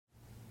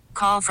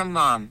Call from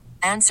mom.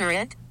 Answer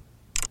it.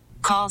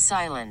 Call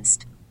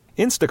silenced.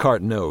 Instacart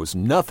knows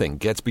nothing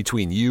gets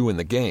between you and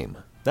the game.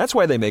 That's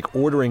why they make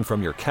ordering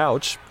from your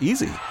couch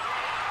easy.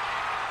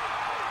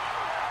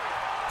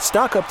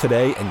 Stock up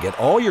today and get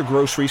all your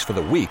groceries for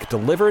the week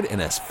delivered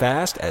in as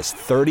fast as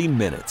 30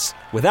 minutes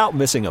without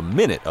missing a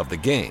minute of the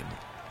game.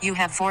 You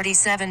have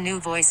 47 new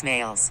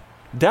voicemails.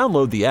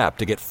 Download the app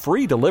to get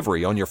free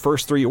delivery on your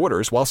first 3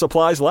 orders while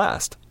supplies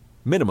last.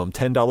 Minimum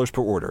 $10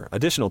 per order.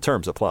 Additional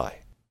terms apply.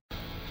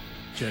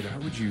 Jed, how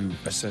would you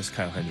assess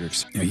Kyle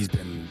Hendricks? He's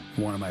been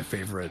one of my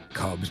favorite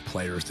Cubs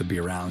players to be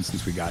around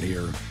since we got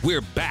here.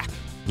 We're back,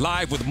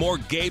 live with more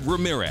Gabe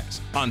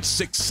Ramirez on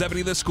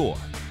 670 The Score.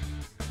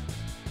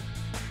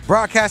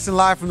 Broadcasting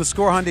live from the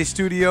Score Hyundai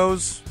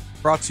Studios,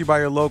 brought to you by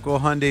your local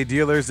Hyundai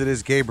dealers. It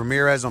is Gabe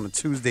Ramirez on a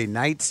Tuesday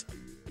night,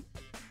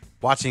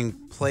 watching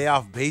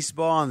playoff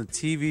baseball on the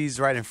TVs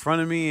right in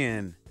front of me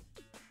and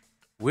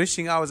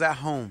wishing I was at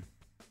home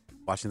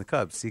watching the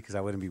Cubs. See, because I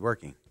wouldn't be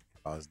working.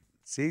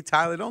 See,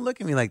 Tyler, don't look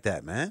at me like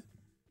that, man.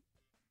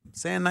 I'm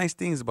saying nice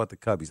things about the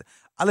Cubbies.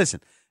 Listen,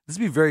 let's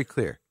be very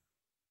clear.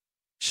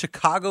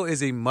 Chicago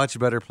is a much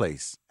better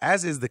place,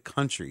 as is the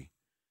country,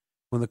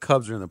 when the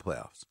Cubs are in the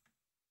playoffs.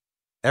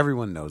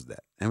 Everyone knows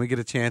that. And we get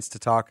a chance to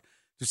talk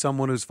to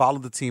someone who's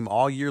followed the team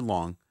all year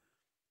long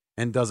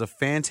and does a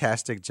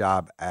fantastic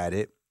job at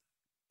it,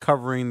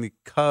 covering the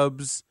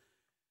Cubs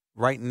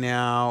right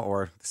now,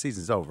 or the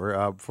season's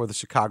over, for the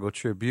Chicago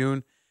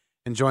Tribune.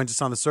 And joins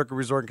us on the Circuit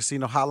Resort and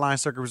Casino Hotline.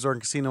 Circuit Resort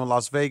and Casino in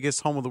Las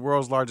Vegas, home of the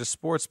world's largest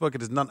sports book.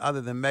 It is none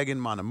other than Meghan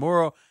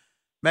Montemurro.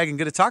 Meghan,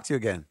 good to talk to you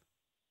again.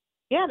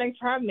 Yeah, thanks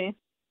for having me.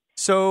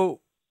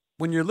 So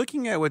when you're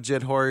looking at what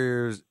Jed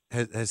Hoyer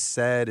has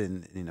said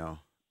and, in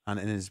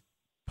his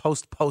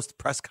post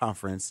press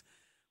conference,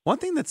 one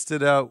thing that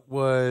stood out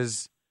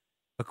was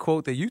a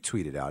quote that you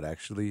tweeted out,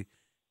 actually.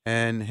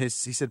 And he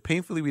said,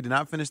 painfully, we did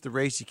not finish the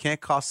race. You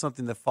can't call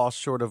something that falls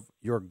short of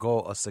your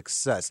goal a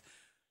success.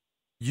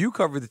 You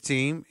cover the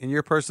team. In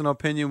your personal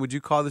opinion, would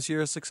you call this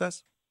year a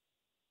success?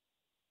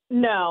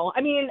 No.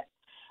 I mean,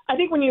 I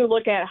think when you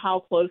look at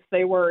how close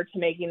they were to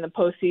making the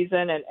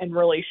postseason and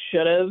really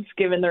should have,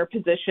 given their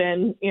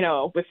position,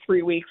 with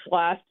 3 weeks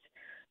left,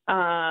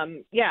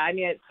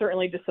 it's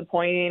certainly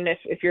disappointing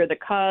if you're the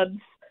Cubs,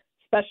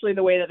 especially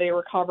the way that they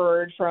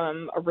recovered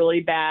from a really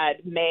bad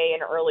May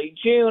and early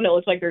June. It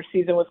looked like their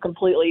season was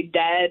completely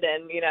dead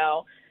and,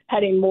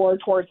 heading more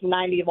towards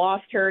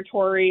 90-loss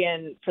territory,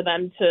 and for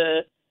them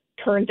to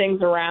turn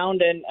things around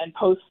and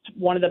post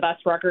one of the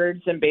best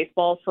records in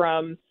baseball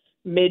from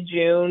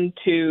mid-June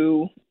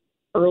to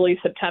early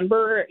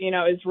September,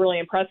 is really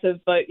impressive.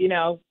 But,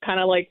 kind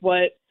of like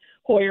what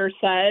Hoyer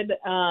said,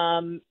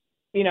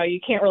 you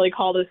can't really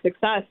call this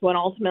success when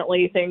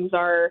ultimately things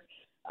are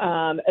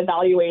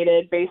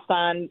evaluated based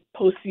on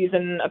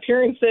postseason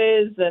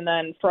appearances and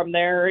then from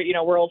there,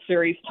 World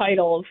Series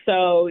titles.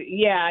 So,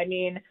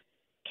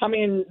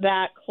 coming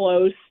that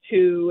close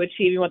to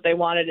achieving what they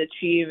wanted to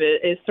achieve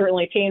is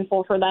certainly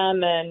painful for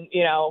them. And,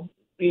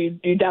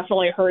 you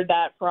definitely heard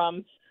that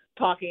from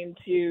talking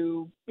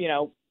to,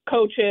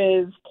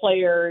 coaches,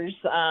 players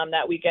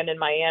that weekend in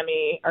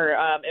Miami or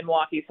in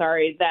Milwaukee,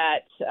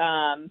 that,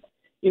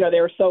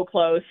 they were so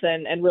close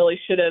and really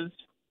should have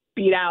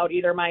beat out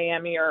either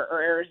Miami or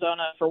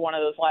Arizona for one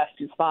of those last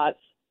 2 spots.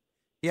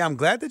 Yeah, I'm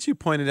glad that you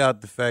pointed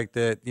out the fact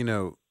that,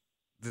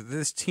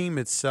 this team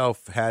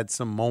itself had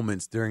some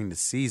moments during the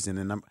season,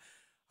 and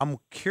I'm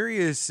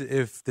curious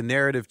if the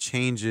narrative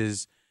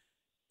changes,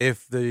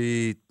 if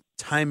the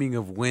timing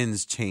of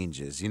wins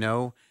changes.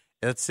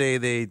 Let's say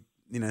they,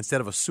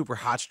 instead of a super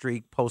hot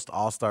streak post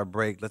All-Star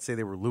break, let's say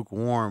they were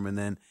lukewarm, and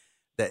then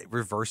that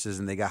reverses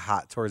and they got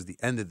hot towards the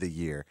end of the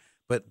year,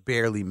 but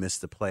barely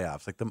missed the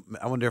playoffs.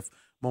 I wonder if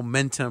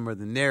momentum or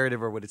the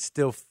narrative, or would it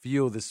still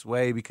feel this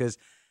way? Because,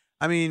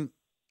 I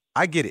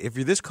get it. If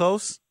you're this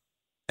close,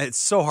 it's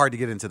so hard to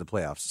get into the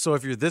playoffs. So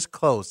if you're this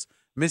close,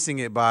 missing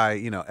it by,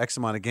 X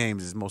amount of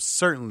games is most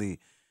certainly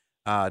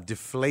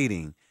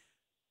deflating.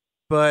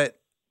 But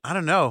I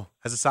don't know.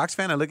 As a Sox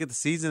fan, I look at the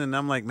season and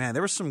I'm like, man,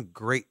 there were some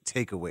great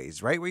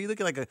takeaways, right? Where you look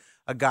at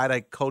a guy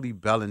like Cody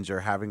Bellinger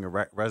having a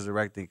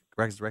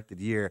resurrected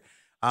year.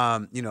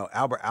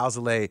 Albert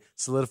Alzolay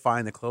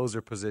solidifying the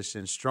closer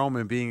position.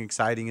 Stroman being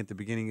exciting at the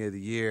beginning of the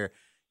year.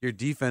 Your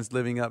defense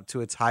living up to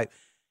its hype.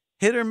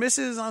 Hit or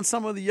misses on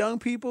some of the young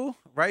people,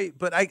 right?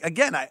 But I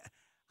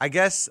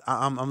guess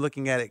I'm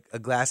looking at it a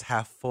glass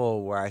half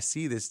full, where I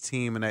see this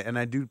team and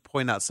I do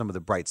point out some of the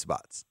bright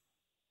spots.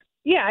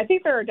 Yeah, I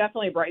think there are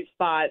definitely bright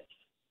spots,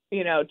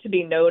 to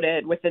be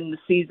noted within the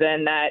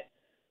season that,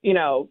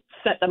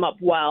 set them up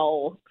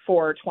well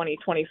for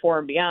 2024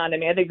 and beyond.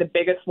 I think the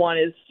biggest one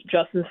is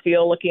Justin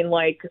Steele looking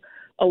like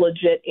a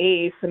legit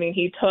ace.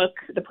 He took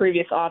the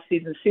previous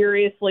offseason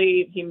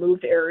seriously. He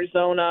moved to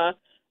Arizona.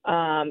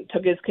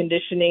 Took his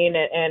conditioning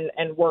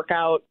and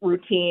workout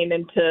routine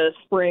into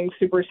spring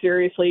super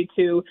seriously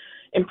to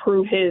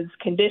improve his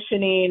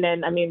conditioning.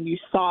 And you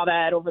saw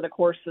that over the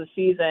course of the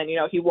season.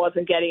 He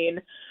wasn't getting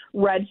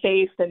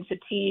red-faced and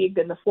fatigued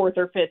in the fourth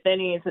or fifth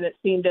innings, and it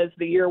seemed as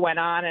the year went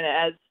on and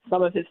as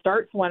some of his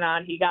starts went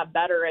on, he got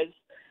better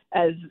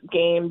as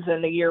games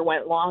and the year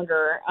went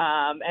longer.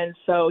 And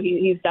so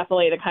he's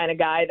definitely the kind of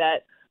guy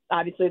that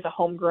obviously is a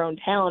homegrown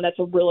talent. That's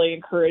a really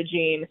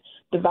encouraging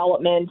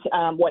development.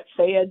 What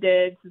Seiya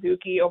did,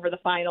 Suzuki, over the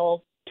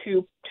final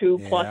two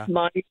plus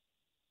months.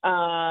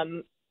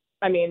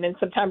 In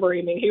September,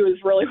 he was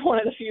really one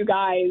of the few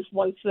guys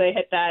once they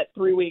hit that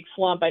 3-week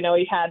slump. I know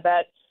he had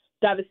that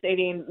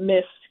devastating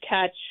missed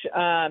catch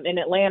in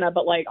Atlanta,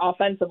 but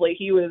offensively,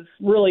 he was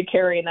really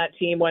carrying that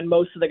team when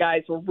most of the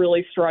guys were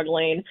really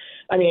struggling.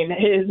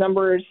 His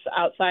numbers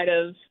outside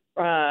of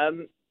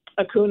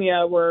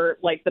Acuna were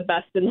the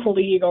best in the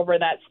league over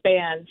that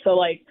span. So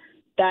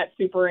that's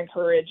super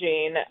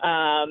encouraging.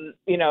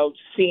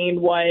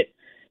 Seeing what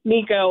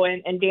Nico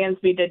and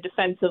Dansby did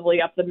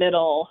defensively up the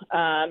middle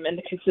and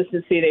the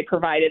consistency they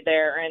provided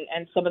there,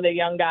 and some of the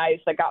young guys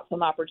that got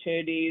some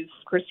opportunities,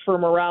 Christopher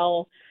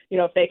Morel,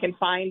 if they can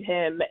find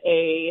him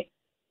a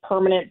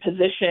permanent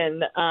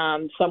position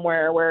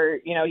somewhere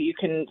where, you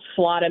can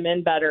slot him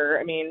in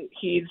better.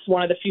 He's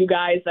one of the few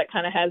guys that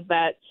kind of has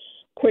that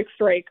quick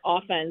strike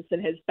offense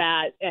in his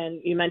bat. And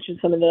you mentioned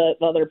some of the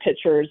other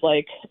pitchers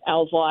like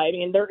Alzolay.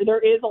 There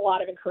is a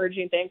lot of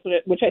encouraging things,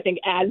 which I think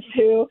adds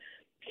to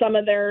some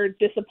of their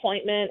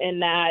disappointment in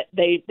that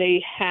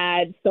they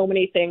had so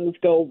many things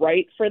go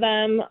right for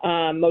them.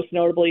 Most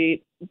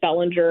notably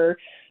Bellinger,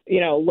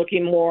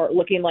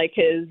 looking like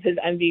his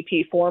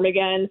MVP form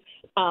again,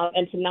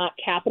 and to not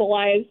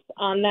capitalize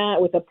on that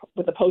with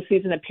a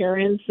postseason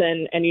appearance,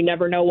 and you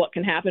never know what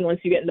can happen once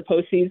you get into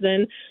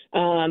postseason.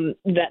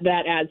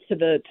 That adds to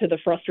the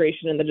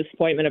frustration and the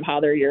disappointment of how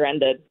their year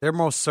ended. There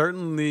most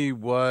certainly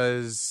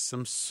was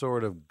some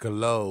sort of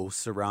glow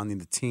surrounding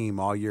the team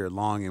all year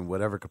long in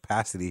whatever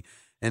capacity,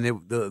 and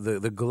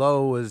the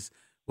glow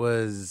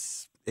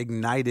was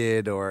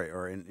ignited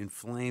or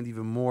inflamed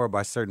even more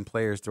by certain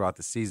players throughout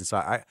the season. So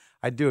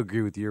I do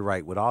agree with you. You're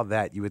right. With all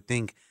that, you would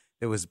think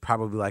it was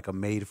probably a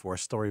made for a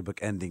storybook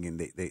ending, and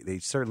they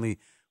certainly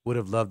would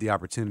have loved the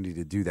opportunity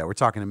to do that. We're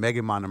talking to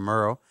Meghan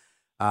Montemurro,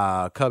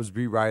 Cubs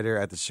beat writer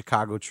at the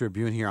Chicago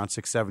Tribune here on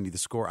 670 The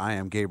Score. I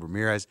am Gabe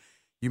Ramirez.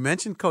 You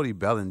mentioned Cody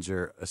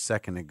Bellinger a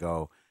second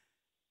ago.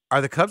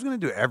 Are the Cubs going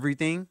to do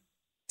everything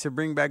to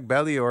bring back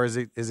Belly, or is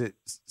it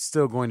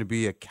still going to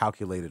be a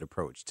calculated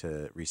approach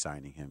to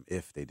re-signing him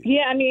if they do?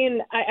 Yeah,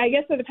 I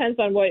guess it depends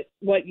on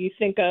what you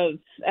think of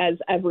as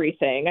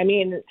everything.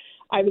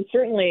 I would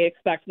certainly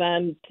expect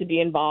them to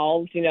be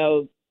involved.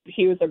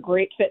 He was a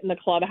great fit in the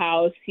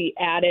clubhouse. He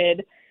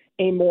added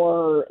a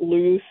more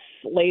loose,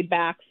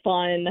 laid-back,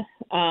 fun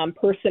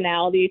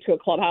personality to a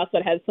clubhouse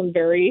that has some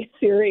very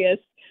serious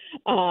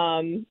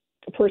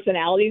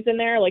personalities in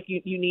there.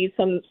 You need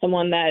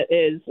someone that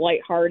is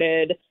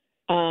lighthearted,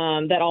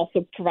 that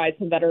also provides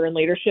some veteran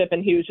leadership,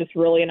 and he was just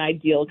really an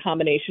ideal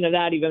combination of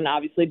that, even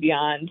obviously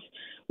beyond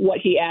what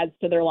he adds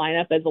to their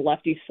lineup as a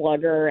lefty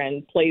slugger,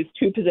 and plays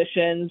two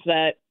positions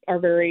that are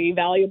very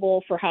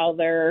valuable for how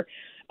their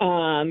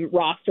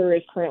roster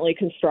is currently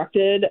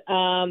constructed.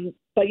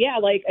 But yeah,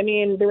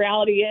 the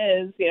reality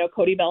is,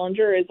 Cody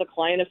Bellinger is a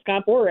client of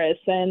Scott Boras,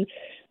 and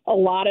a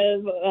lot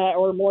of,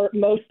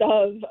 most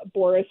of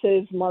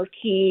Boras's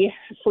marquee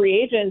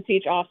free agents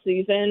each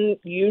offseason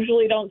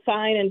usually don't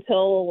sign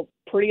until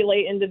pretty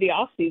late into the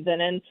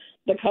offseason. And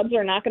the Cubs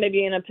are not going to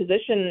be in a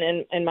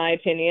position, in my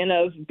opinion,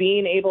 of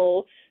being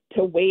able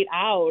to wait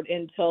out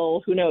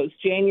until, who knows,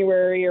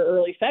 January or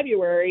early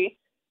February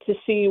to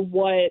see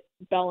what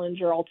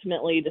Bellinger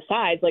ultimately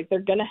decides. They're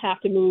going to have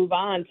to move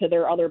on to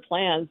their other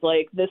plans.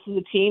 This is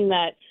a team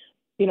that,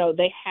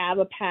 they have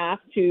a path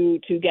to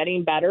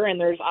getting better, and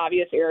there's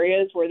obvious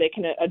areas where they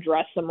can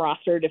address some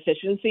roster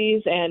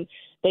deficiencies, and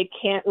they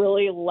can't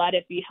really let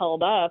it be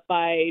held up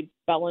by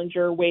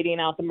Bellinger waiting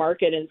out the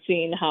market and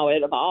seeing how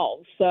it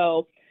evolves.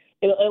 So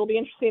it'll be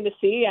interesting to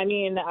see.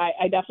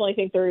 I definitely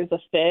think there is a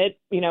fit.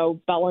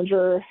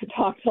 Bellinger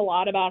talks a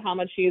lot about how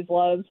much he's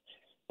loved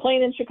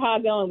playing in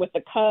Chicago and with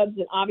the Cubs,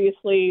 and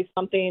obviously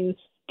something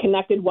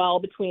connected well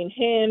between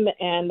him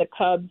and the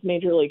Cubs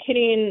major league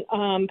hitting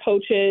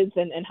coaches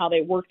and how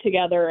they work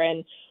together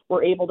and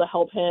were able to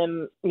help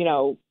him,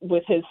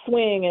 with his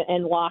swing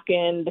and lock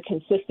in the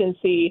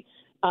consistency.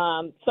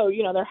 So,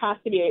 there has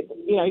to be,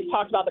 he's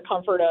talked about the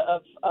comfort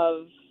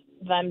of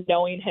them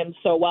knowing him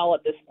so well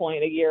at this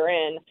point, a year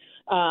in.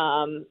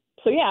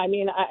 So yeah,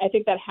 I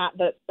think that has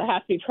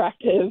to be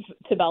attractive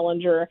to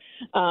Bellinger.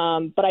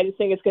 But I just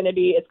think it's going to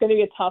be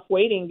a tough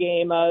waiting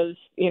game of,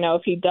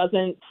 if he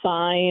doesn't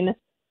sign,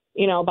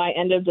 by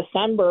end of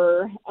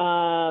December,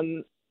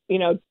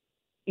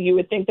 you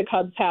would think the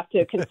Cubs have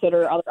to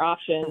consider other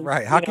options.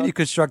 Right. How can you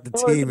construct the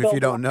team if you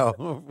don't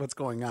know what's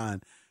going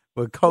on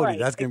with Cody? Right,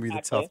 that's going to be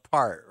the tough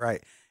part.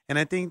 Right. And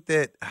I think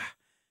that,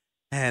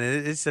 man,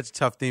 it is such a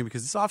tough thing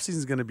because this offseason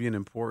is going to be an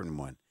important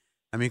one.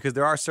 Because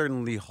there are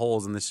certainly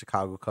holes in the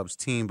Chicago Cubs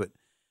team, but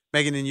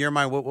Meghan, in your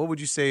mind, what would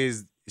you say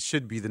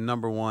should be the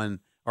number one,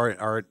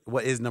 or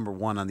what is number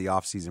one on the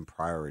offseason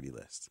priority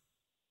list?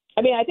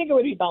 I think it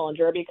would be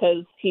Bellinger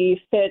because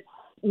he fits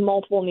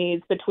multiple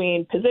needs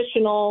between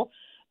positional.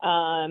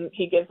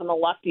 He gives them a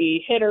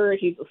lefty hitter.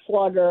 He's a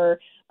slugger.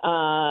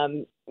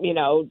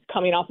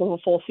 Coming off of a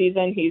full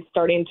season, he's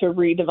starting to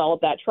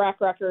redevelop that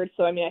track record.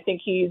 So, I mean, I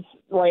think he's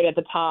right at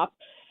the top.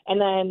 And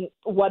then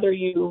whether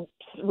you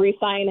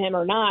re-sign him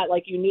or not,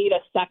 like, you need a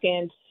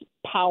second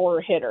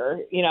power hitter.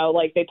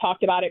 Like they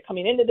talked about it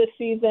coming into this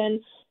season,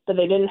 that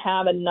they didn't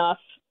have enough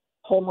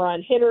home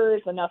run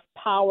hitters, enough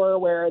power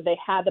where they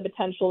had the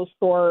potential to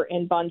score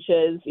in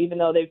bunches, even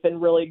though they've been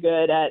really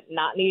good at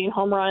not needing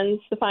home runs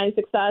to find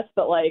success.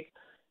 But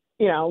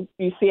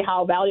you see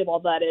how valuable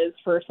that is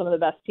for some of the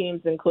best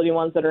teams, including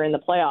ones that are in the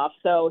playoffs.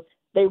 So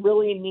they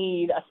really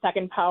need a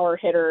second power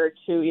hitter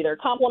to either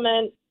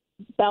complement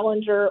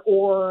Bellinger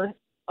or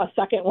a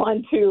second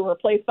one to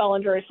replace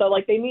Bellinger. So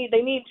they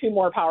need two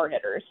more power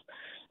hitters.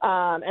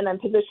 And then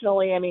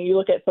positionally, I mean, you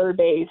look at third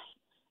base,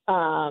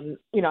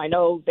 I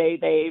know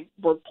they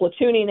were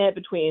platooning it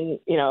between,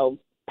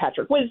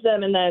 Patrick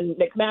Wisdom and then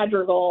Nick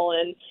Madrigal,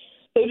 and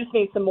they just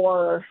need some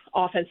more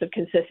offensive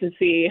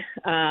consistency.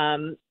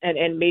 And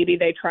maybe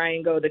they try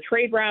and go the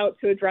trade route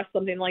to address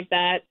something like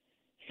that.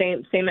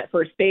 Same at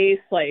first base,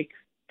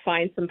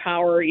 find some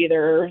power,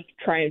 either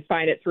try and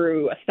find it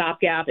through a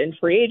stopgap in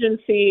free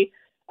agency,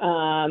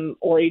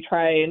 or you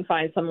try and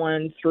find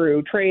someone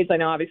through trades. I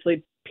know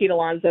obviously Pete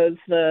Alonso's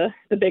the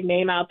big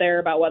name out there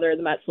about whether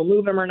the Mets will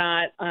move him or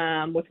not,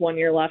 with 1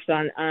 year left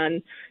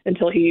on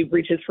until he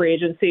reaches free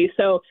agency.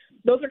 So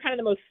those are kind of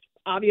the most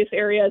obvious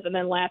areas. And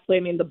then lastly, I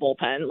mean, the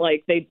bullpen,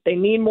 they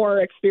need more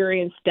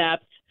experienced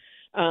depth.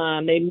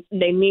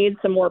 They need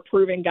some more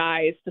proven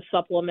guys to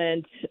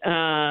supplement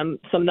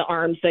some of the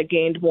arms that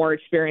gained more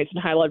experience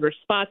in high leverage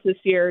spots this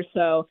year.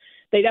 So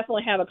they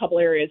definitely have a couple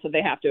areas that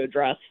they have to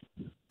address.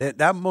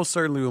 That most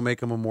certainly will make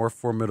them a more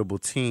formidable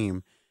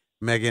team,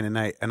 Megan.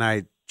 And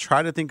I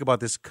try to think about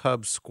this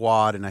Cubs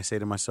squad, and I say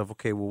to myself,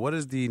 okay, well, what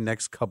does the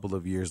next couple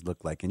of years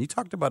look like? And you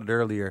talked about it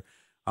earlier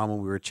when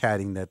we were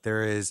chatting, that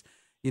there is,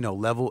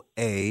 level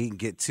A,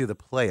 get to the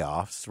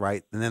playoffs,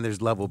 right? And then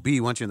there's level B.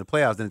 Once you're in the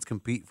playoffs, then it's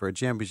compete for a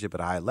championship at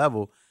a high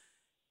level.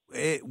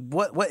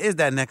 What is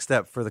that next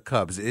step for the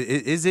Cubs?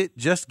 Is it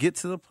just get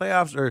to the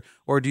playoffs,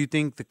 or do you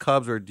think the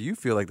Cubs, or do you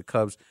feel like the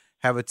Cubs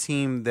have a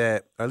team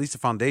that, or at least a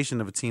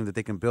foundation of a team that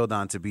they can build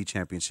on to be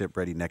championship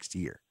ready next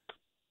year?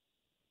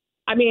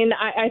 I mean,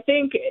 I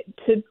think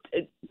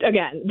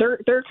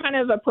their kind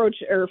of approach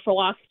or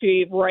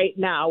philosophy right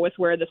now with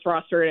where this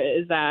roster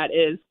is at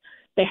is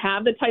they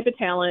have the type of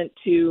talent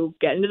to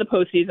get into the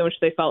postseason, which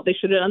they felt they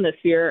should have done this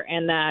year.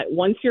 And that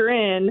once you're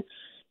in,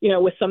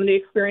 with some of the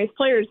experienced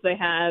players they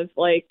have,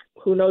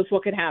 who knows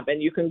what could happen?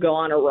 You can go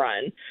on a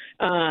run.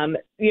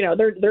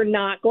 They're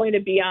not going to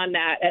be on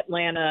that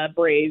Atlanta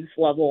Braves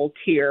level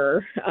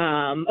tier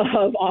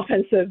of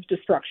offensive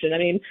destruction. I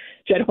mean,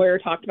 Jed Hoyer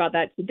talked about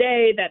that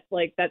today.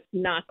 That's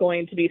not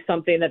going to be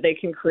something that they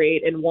can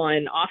create in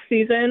one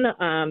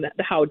offseason,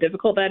 how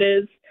difficult that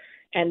is,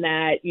 and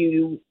that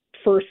you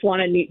first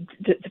want to need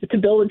to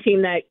build a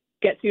team that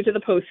gets you to the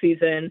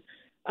postseason,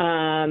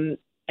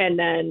 and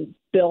then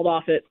build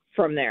off it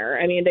from there.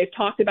 I mean, they've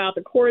talked about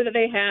the core that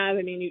they have.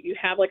 I mean, you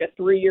have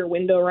a 3-year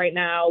window right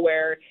now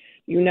where,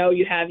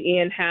 you have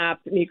Ian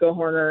Happ, Nico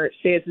Horner,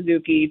 Seiya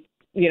Suzuki,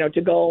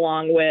 to go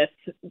along with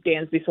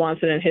Dansby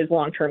Swanson and his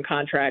long-term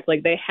contract.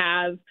 They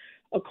have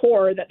a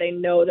core that they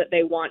know that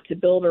they want to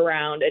build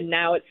around, and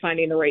now it's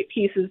finding the right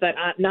pieces that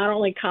not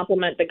only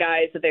complement the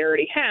guys that they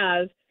already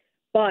have,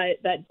 but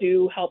that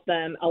do help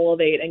them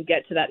elevate and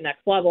get to that next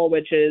level,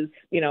 which is,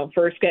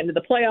 first get into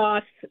the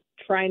playoffs,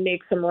 try and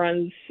make some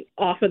runs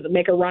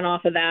make a run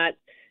off of that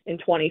in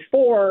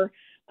 24,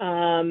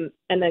 and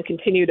then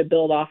continue to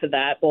build off of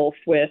that, both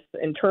with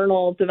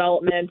internal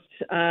development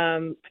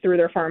through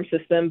their farm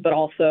system, but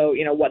also,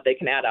 what they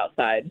can add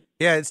outside.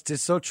 Yeah, it's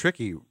just so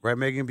tricky, right,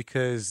 Megan?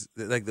 Because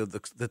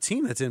the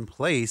team that's in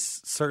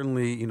place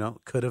certainly,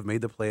 could have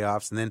made the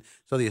playoffs, and then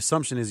so the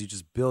assumption is you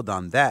just build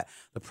on that.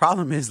 The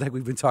problem is,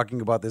 we've been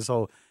talking about this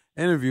whole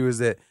interview, is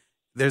that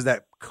there's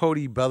that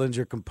Cody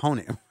Bellinger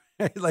component.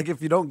 Right?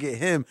 If you don't get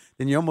him,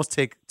 then you almost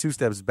take 2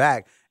 steps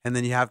back, and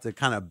then you have to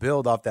kind of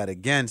build off that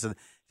again. So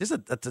just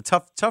a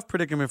tough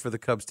predicament for the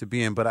Cubs to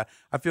be in, but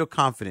I feel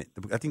confident.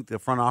 I think the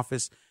front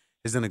office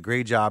has done a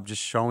great job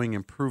just showing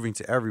and proving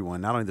to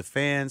everyone, not only the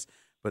fans,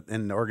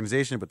 and the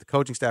organization, but the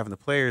coaching staff and the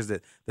players,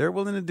 that they're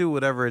willing to do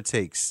whatever it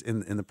takes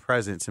in the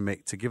present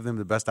to give them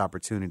the best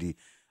opportunity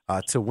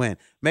to win.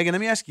 Megan,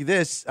 let me ask you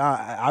this.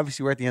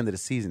 Obviously, we're at the end of the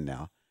season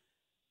now.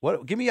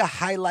 Give me a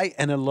highlight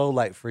and a low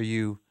light for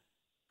you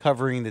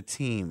covering the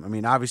team. I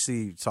mean, obviously,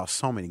 you saw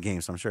so many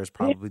games, so I'm sure it's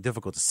probably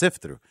difficult to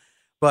sift through.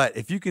 But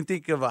if you can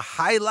think of a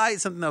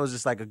highlight, something that was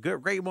just a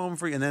great moment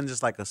for you, and then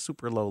just a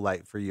super low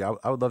light for you,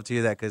 I would love to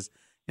hear that, because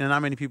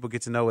not many people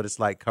get to know what it's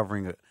like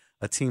covering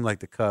a team like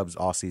the Cubs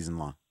all season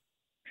long.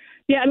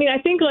 Yeah, I mean,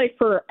 I think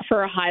for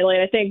a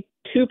highlight, I think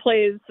 2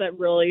 plays that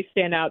really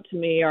stand out to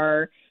me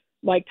are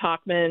Mike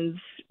Tauchman's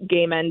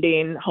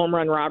game-ending home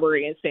run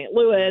robbery in St.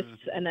 Louis,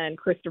 and then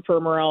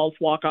Christopher Morel's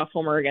walk-off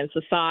homer against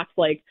the Sox.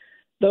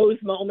 Those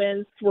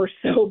moments were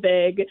so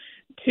big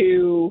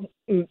to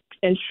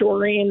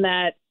ensuring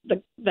that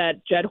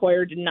that Jed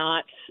Hoyer did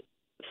not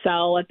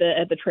sell at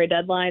the trade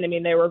deadline. I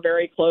mean, they were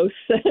very close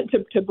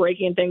to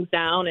breaking things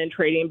down and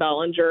trading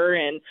Bellinger,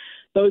 and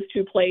those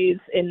two plays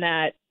in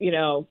that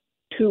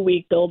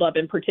 2-week buildup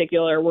in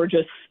particular were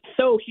just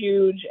so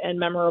huge and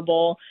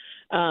memorable.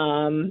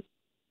 And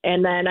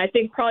then I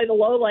think probably the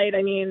low light,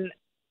 I mean,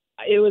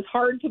 it was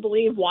hard to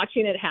believe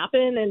watching it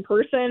happen in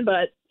person,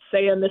 but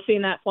Seiya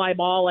missing that fly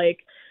ball,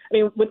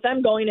 with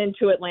them going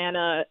into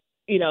Atlanta,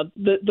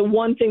 the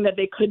one thing that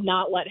they could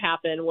not let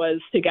happen was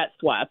to get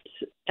swept,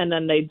 and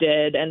then they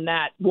did. And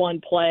that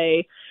one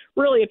play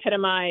really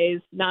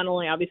epitomized not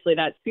only obviously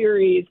that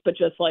series, but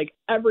just like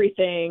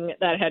everything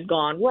that had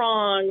gone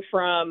wrong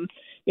from,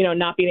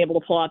 not being able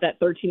to pull out that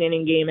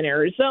 13-inning game in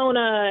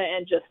Arizona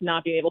and just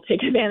not being able to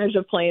take advantage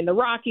of playing the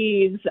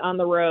Rockies on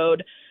the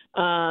road.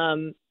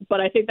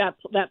 But I think that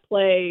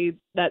play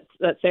that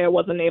Seiya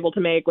wasn't able to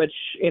make, which,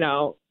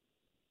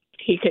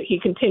 he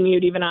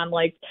continued even on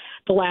like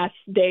the last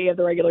day of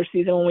the regular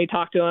season when we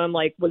talked to him,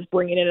 like was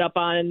bringing it up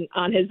on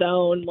his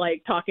own,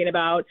 like talking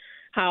about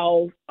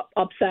how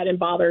upset and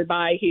bothered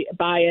by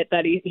it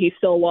that he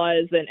still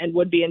was and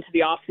would be into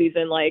the off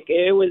season. Like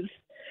that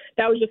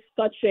was just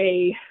such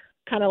a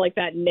kind of like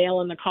that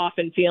nail in the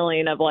coffin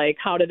feeling of like,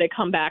 how did they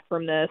come back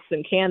from this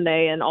and can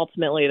they? And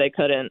ultimately they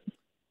couldn't.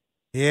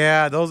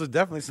 Yeah, those are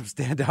definitely some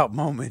standout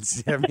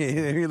moments. I mean,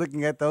 if you're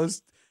looking at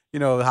those,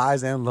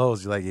 highs and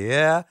lows, you're like,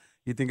 yeah,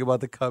 you think about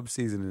the Cubs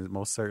season, and it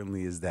most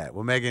certainly is that.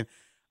 Well, Meghan,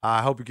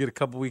 I hope you get a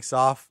couple weeks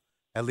off,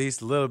 at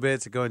least a little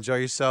bit, to go enjoy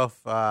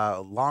yourself.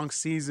 Long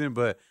season,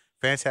 but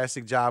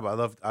fantastic job.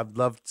 I've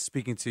loved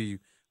speaking to you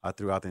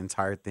throughout the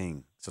entire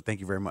thing. So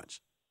thank you very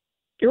much.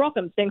 You're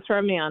welcome. Thanks for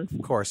having me on.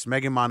 Of course.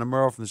 Meghan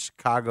Montemurro from the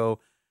Chicago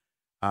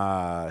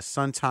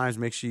Sun-Times.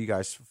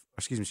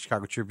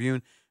 Chicago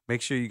Tribune.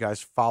 Make sure you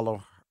guys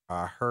follow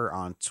her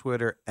on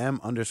Twitter,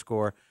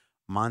 _Montemurro.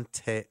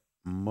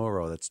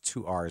 That's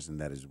 2 R's in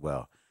that as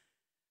well.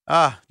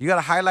 You got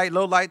a highlight,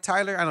 low light,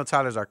 Tyler? I know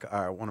Tyler's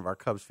one of our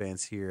Cubs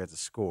fans here at the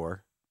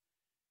Score.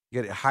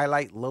 You got a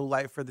highlight, low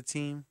light for the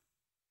team?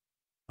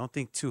 Don't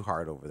think too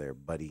hard over there,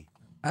 buddy.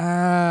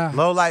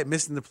 Low light,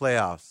 missing the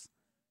playoffs.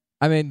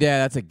 I mean, yeah,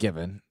 that's a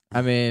given.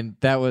 I mean,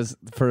 that was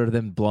for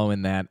them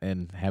blowing that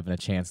and having a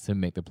chance to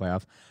make the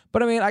playoffs.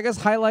 But, I mean, I guess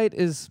highlight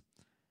is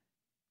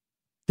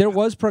there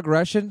was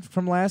progression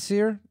from last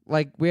year.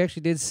 Like, we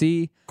actually did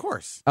see. Of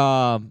course.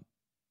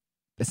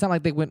 It's not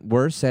like they went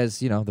worse as,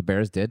 the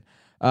Bears did.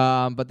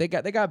 But they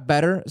got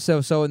better.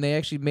 And they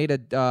actually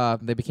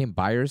they became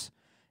buyers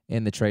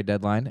in the trade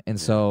deadline. And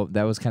so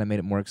that was kind of made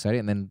it more exciting.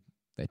 And then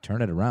they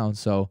turned it around.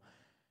 So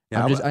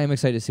I am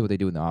excited to see what they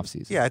do in the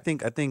offseason. Yeah, I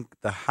think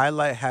the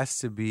highlight but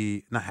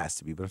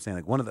I'm saying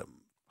like one of the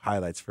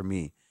highlights for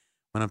me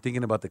when I'm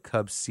thinking about the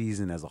Cubs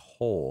season as a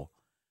whole,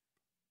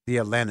 the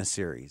Atlanta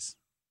series,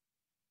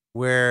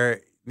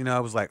 where, I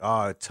was like,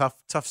 oh,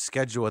 tough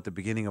schedule at the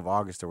beginning of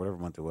August or whatever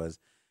month it was.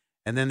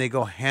 And then they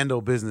go handle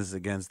business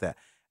against that.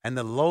 And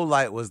the low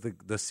light was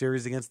the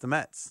series against the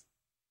Mets.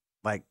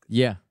 Like,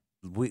 yeah,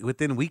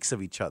 within weeks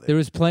of each other. There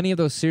was plenty of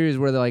those series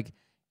where they're like,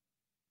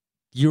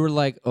 you were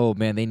like, oh,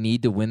 man, they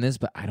need to win this,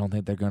 but I don't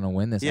think they're going to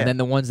win this. Yeah. And then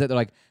the ones that they're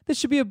like, this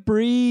should be a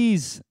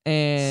breeze.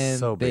 And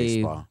so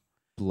baseball.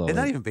 Blow it's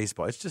not even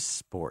baseball. It's just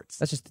sports.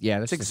 That's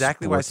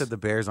exactly why I said the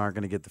Bears aren't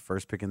going to get the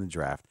first pick in the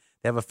draft.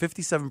 They have a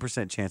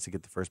 57% chance to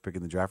get the first pick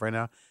in the draft right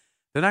now.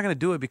 They're not going to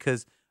do it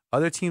because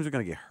other teams are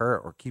going to get hurt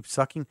or keep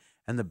sucking,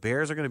 and the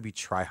Bears are going to be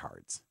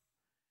tryhards.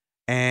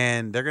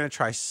 And they're going to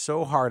try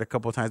so hard a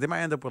couple of times. They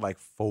might end up with like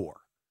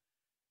 4.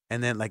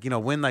 And then,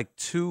 win like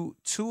two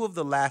of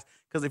the last.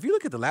 Because if you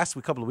look at the last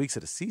couple of weeks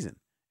of the season,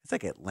 it's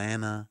like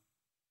Atlanta,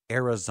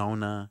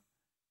 Arizona,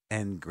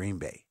 and Green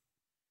Bay.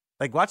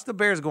 Like, watch the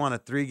Bears go on a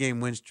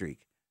 3-game win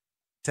streak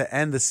to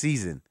end the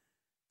season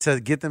to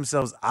get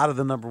themselves out of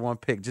the number 1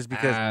 pick just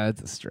because.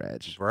 It's a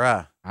stretch.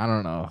 Bruh. I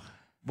don't know.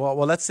 Well,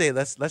 let's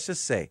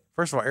just say,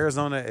 first of all,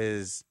 Arizona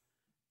is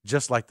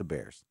just like the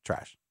Bears.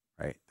 Trash,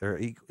 right? They're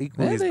equally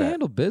as bad. They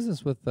handle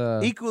business with.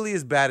 Equally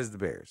as bad as the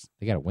Bears.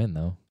 They got to win,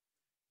 though.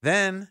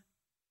 Then,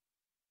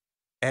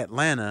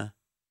 Atlanta,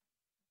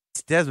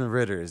 Desmond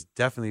Ridder is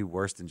definitely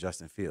worse than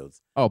Justin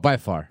Fields. Oh, by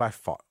far. By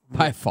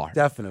far.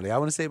 Definitely. I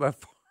want to say by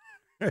far.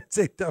 I'd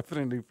say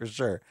definitely for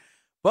sure.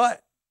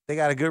 But they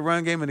got a good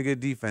run game and a good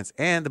defense.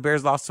 And the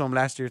Bears lost to them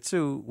last year,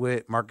 too,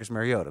 with Marcus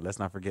Mariota. Let's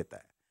not forget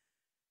that.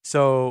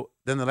 So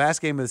then the last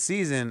game of the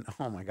season,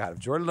 oh, my God, if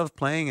Jordan Love's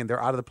playing and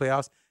they're out of the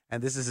playoffs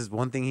and this is his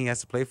one thing he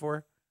has to play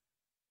for,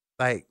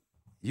 like,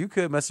 you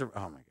could mess around.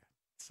 Oh, my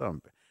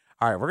God.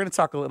 All right, we're going to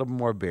talk a little bit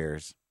more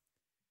Bears.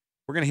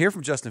 We're going to hear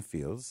from Justin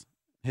Fields,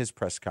 his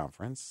press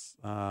conference,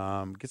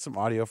 get some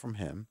audio from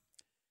him.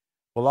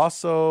 We'll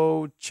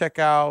also check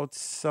out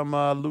some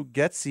Luke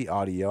Getsy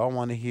audio. I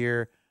want to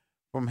hear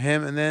from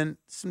him, and then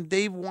some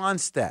Dave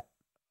Wannstedt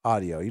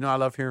audio. I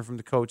love hearing from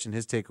the coach and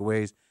his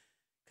takeaways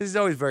because he's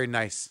always very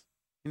nice.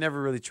 He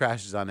never really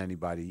trashes on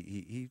anybody.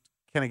 He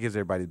kind of gives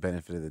everybody the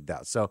benefit of the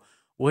doubt. So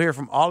we'll hear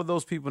from all of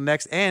those people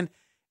next. And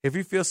if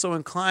you feel so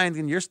inclined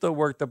and you're still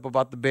worked up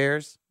about the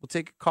Bears, we'll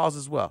take your calls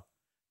as well.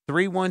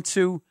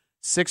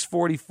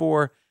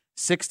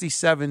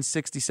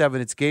 312-644-6767.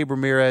 It's Gabe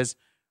Ramirez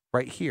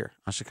right here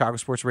on Chicago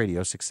Sports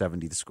Radio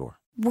 670 The Score.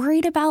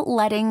 Worried about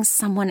letting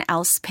someone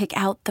else pick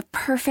out the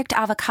perfect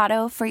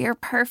avocado for your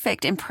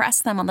perfect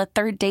impress them on the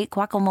third date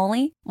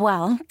guacamole?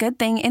 Well, good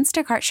thing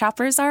Instacart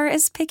shoppers are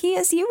as picky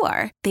as you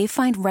are. They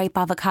find ripe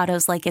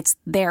avocados like it's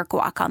their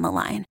guac on the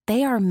line.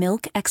 They are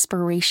milk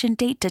expiration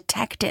date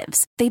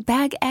detectives. They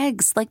bag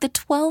eggs like the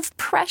 12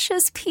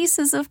 precious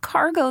pieces of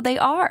cargo they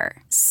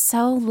are.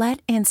 So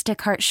let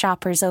Instacart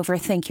shoppers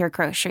overthink your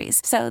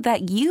groceries so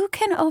that you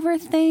can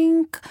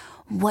overthink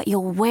what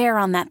you'll wear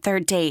on that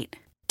third date.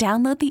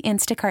 Download the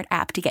Instacart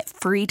app to get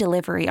free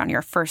delivery on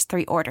your first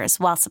 3 orders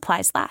while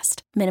supplies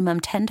last. Minimum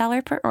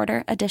 $10 per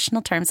order.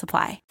 Additional terms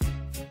apply.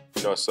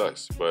 You know, it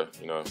sucks, but,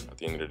 you know, at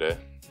the end of the day,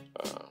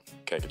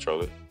 can't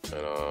control it.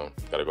 And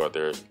got to go out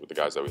there with the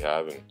guys that we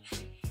have and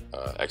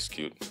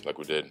execute like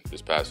we did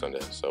this past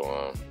Sunday.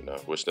 So, you know,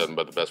 wish nothing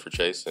but the best for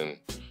Chase. And,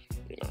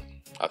 you know,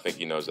 I think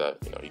he knows that.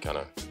 You know, he kind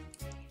of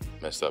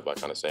messed up by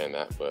kind of saying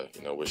that. But,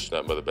 you know, wish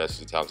nothing but the best.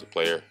 He's a talented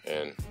player.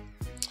 And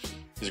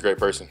he's a great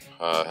person,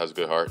 has a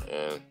good heart,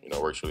 and, you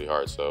know, works really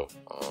hard. So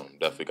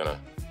definitely going to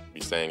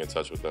be staying in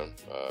touch with him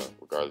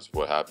regardless of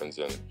what happens,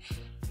 and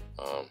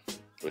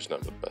wish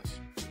nothing but the best.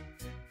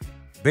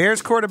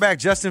 Bears quarterback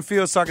Justin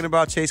Fields talking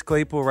about Chase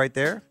Claypool right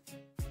there.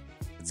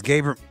 It's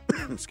Gabe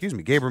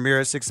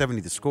Ramirez, 670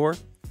 The Score.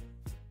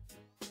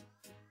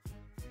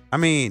 I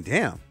mean,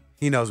 damn,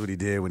 he knows what he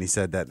did when he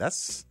said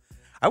that.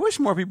 I wish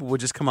more people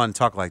would just come on and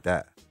talk like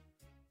that.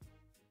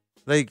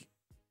 Like,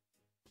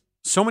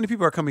 so many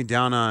people are coming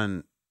down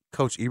on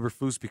Coach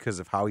Eberflus because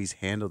of how he's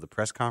handled the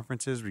press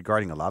conferences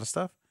regarding a lot of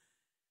stuff.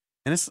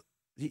 And it's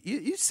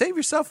you save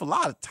yourself a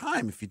lot of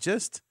time if you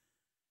just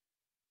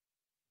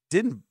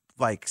didn't,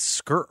 like,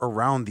 skirt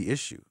around the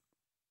issue.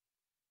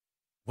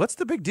 What's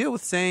the big deal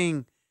with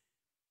saying,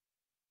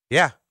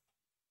 yeah,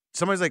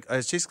 somebody's like,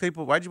 Chase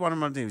Claypool, why'd you want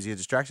him on the team? Is he a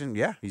distraction?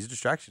 Yeah, he's a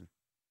distraction.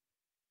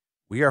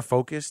 We are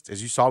focused.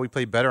 As you saw, we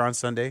played better on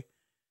Sunday.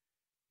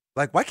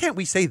 Like, why can't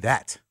we say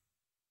that?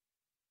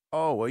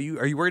 Oh, are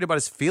you worried about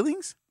his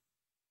feelings?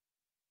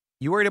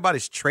 You worried about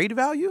his trade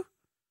value?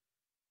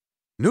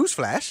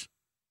 Newsflash.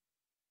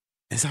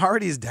 It's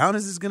already as down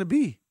as it's going to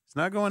be. It's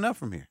not going up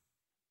from here.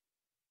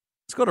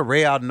 Let's go to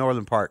Ray out in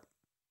Orland Park.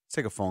 Let's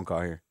take a phone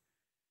call here.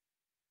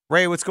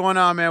 Ray, what's going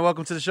on, man?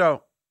 Welcome to the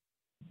show.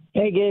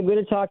 Hey, Gabe, good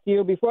to talk to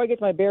you. Before I get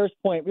to my Bears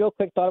point, real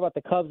quick thought about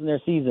the Cubs and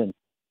their season.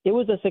 It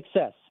was a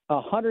success.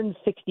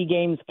 160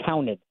 games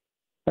counted.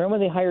 Remember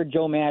when they hired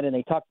Joe Madden,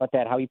 they talked about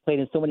that, how he played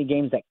in so many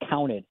games that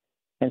counted.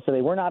 And so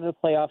they weren't out of the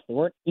playoffs. They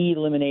weren't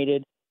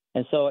eliminated.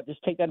 And so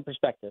just take that in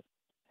perspective.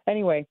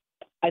 Anyway,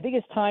 I think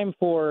it's time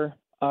for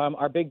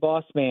our big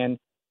boss man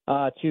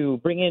to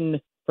bring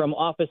in from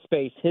Office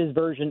Space his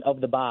version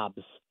of the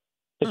Bobs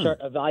to start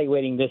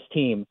evaluating this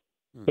team.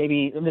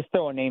 Maybe I'm just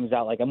throwing names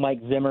out like a Mike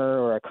Zimmer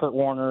or a Kurt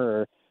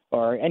Warner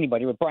or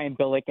anybody, with Brian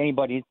Billick,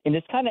 anybody. And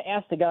just kind of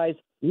ask the guys,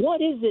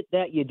 what is it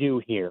that you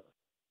do here?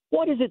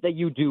 What is it that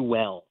you do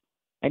well?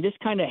 And just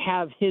kind of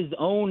have his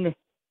own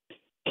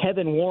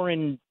Kevin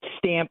Warren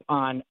stamp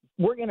on,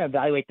 we're going to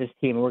evaluate this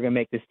team and we're going to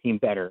make this team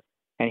better.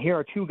 And here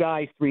are 2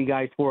 guys, 3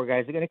 guys, 4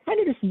 guys. They're going to kind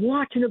of just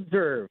watch and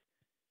observe,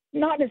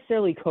 not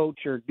necessarily coach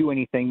or do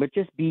anything, but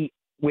just be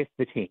with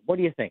the team. What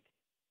do you think?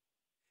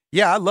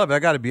 Yeah, I love it. I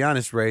got to be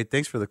honest, Ray.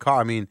 Thanks for the call.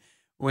 I mean,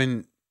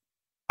 when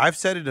I've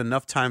said it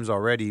enough times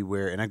already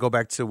where, and I go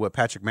back to what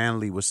Patrick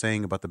Manley was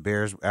saying about the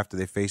Bears after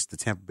they faced the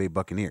Tampa Bay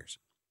Buccaneers.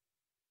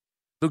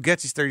 Luke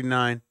Getsy's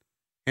 39,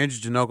 Andrew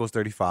Janoko's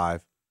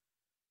 35,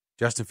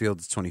 Justin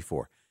Fields is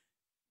 24.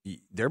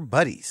 They're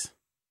buddies.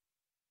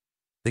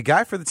 The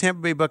guy for the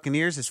Tampa Bay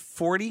Buccaneers has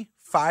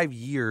 45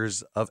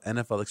 years of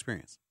NFL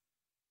experience.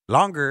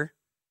 Longer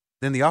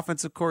than the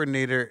offensive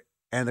coordinator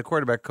and the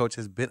quarterback coach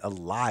has been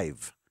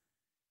alive.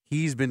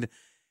 He's been,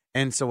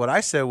 and so what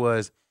I said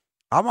was,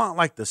 I want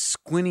like the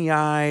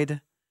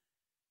squinty-eyed,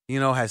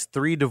 has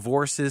 3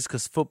 divorces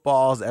because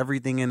football's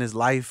everything in his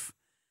life.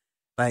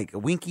 Like a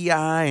winky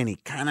eye, and he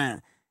kind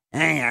of,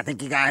 hey, I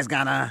think you guys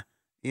gotta,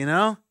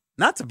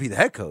 not to be the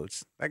head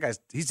coach. That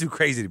he's too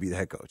crazy to be the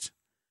head coach.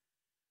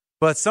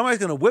 But somebody's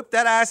going to whip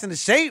that ass into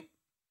shape.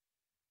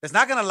 It's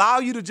not going to allow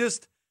you to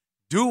just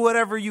do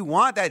whatever you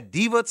want, that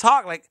diva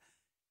talk. Like,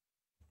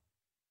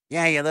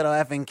 yeah, you little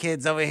effing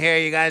kids over here,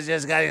 you guys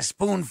just got your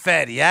spoon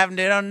fed.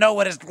 They don't know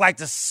what it's like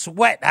to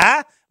sweat,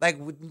 huh? Like,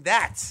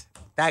 that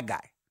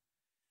guy.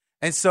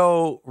 And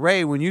so,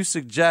 Ray, when you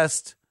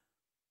suggest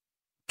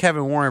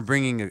Kevin Warren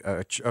bringing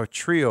a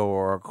trio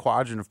or a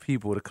quadrant of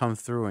people to come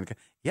through, and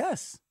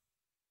yes,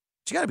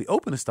 but you got to be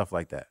open to stuff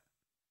like that.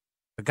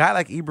 A guy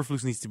like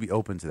Eberflus needs to be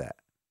open to that.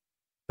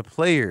 The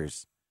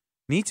players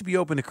need to be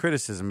open to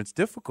criticism. It's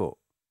difficult.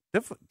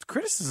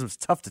 Criticism is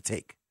tough to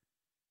take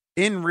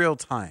in real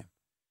time,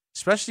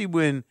 especially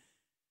when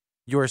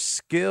your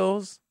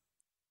skills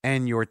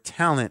and your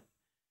talent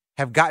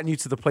have gotten you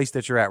to the place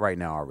that you're at right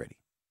now already.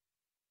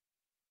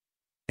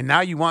 And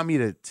now you want me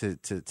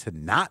to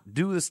not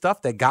do the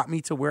stuff that got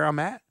me to where I'm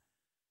at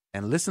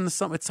and listen to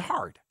something? It's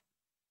hard.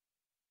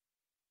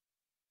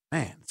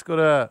 Man, let's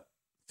go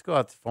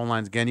out the phone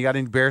lines again. You got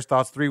any Bears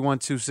thoughts?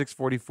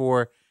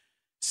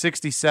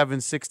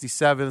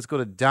 312-644-6767. Let's go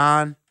to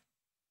Don.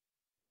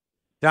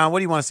 Don, what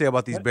do you want to say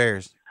about these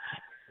Bears?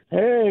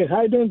 Hey,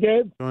 how you doing,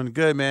 Gabe? Doing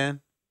good, man.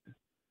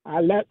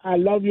 I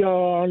love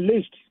your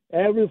Unleashed.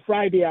 Every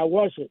Friday, I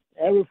watch it.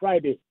 Every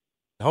Friday.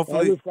 Hopefully,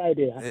 every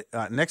Friday.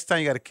 Next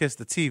time you got to kiss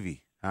the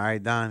TV. All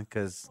right, Don,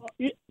 because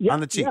on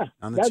the cheek. Yeah,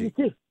 on the cheek.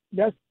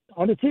 That's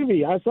on the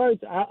TV. I saw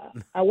it.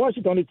 I watched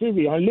it on the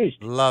TV,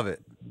 Unleashed. Love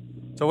it.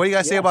 So what do you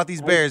got to say about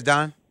these Bears,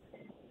 Don?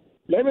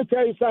 Let me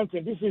tell you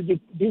something. This is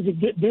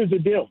the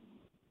deal.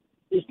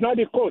 It's not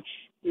the coach.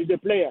 It's the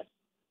players.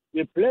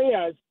 The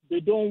players,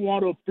 they don't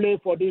want to play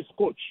for this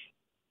coach.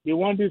 They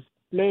want this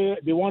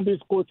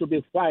coach to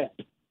be fired.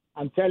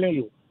 I'm telling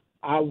you.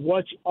 I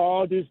watch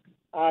all these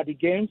the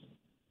games.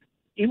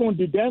 Even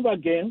the Denver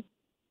game,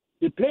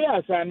 the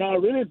players are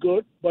not really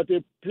good, but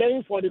they're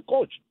playing for the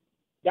coach.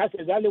 That's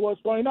exactly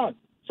what's going on.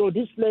 So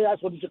these players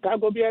for the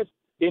Chicago Bears,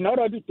 they're not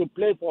ready to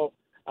play for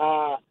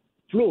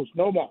Flus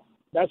no more.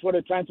 That's what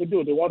they're trying to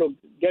do. They want to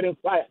get him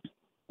fired.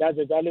 That's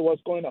exactly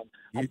what's going on.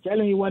 I'm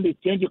telling you, when they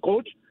change the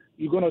coach,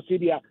 you're going to see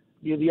the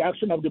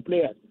reaction of the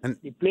players. And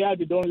the players,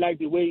 they don't like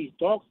the way he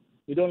talks.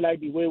 They don't like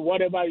the way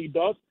whatever he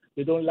does,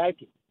 they don't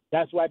like it.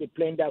 That's why they're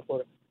playing that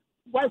for it.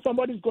 Why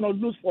somebody's going to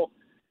lose for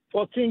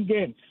 14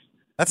 games?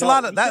 That's a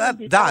lot of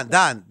that.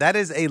 Don, that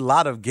is a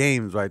lot of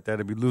games right there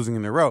to be losing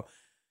in a row.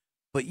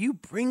 But you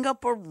bring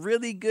up a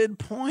really good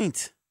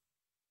point.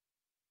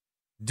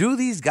 Do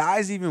these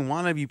guys even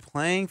want to be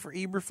playing for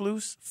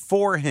Eberflus?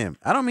 For him.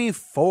 I don't mean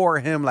for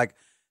him like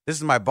this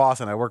is my boss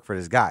and I work for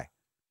this guy.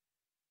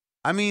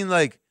 I mean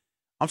like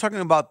I'm talking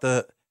about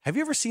have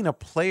you ever seen a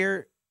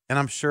player, and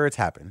I'm sure it's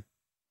happened,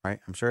 right?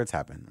 I'm sure it's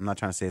happened. I'm not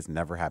trying to say it's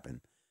never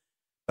happened,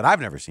 but I've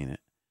never seen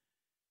it.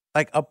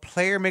 Like a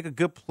player make a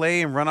good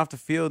play and run off the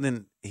field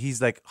and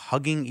he's like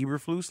hugging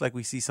Eberflus like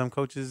we see some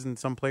coaches and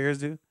some players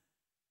do.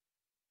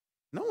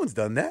 No one's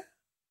done that.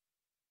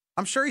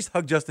 I'm sure he's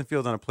hugged Justin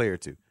Fields on a play or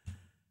two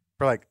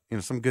for like,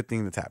 some good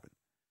thing that's happened.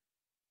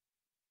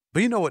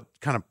 But you know what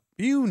kind of,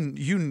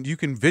 you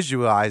can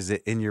visualize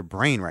it in your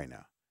brain right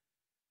now.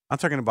 I'm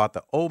talking about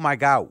oh my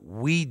God,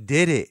 we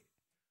did it.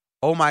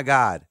 Oh my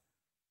God,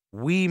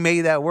 we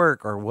made that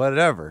work or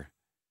whatever.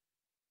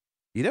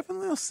 You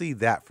definitely don't see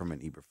that from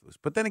an Eberflus.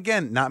 But then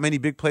again, not many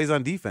big plays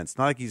on defense.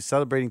 Not like he's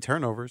celebrating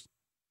turnovers.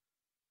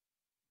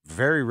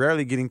 Very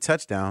rarely getting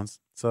touchdowns.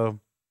 So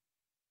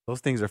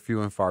those things are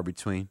few and far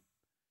between.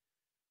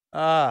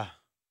 Let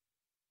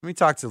me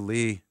talk to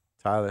Lee,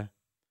 Tyler.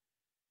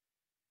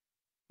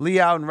 Lee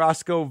out in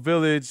Roscoe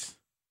Village.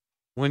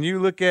 When you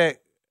look at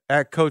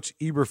Coach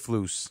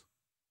Eberflus,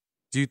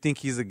 do you think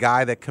he's a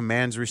guy that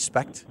commands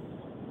respect?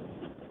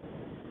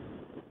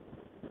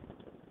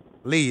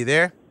 Lee, you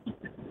there?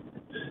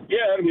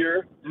 Yeah, I'm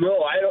here.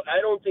 No, I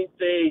don't think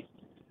he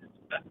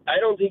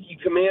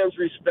commands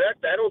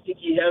respect. I don't think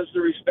he has the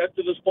respect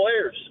of his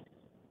players.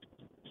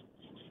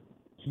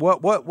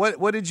 What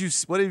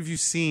have you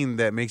seen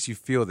that makes you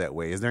feel that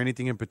way? Is there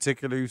anything in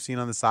particular you've seen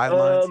on the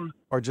sidelines,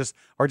 or just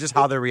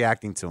how they're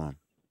reacting to him?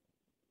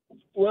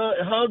 Well,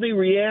 how they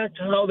react,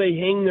 how they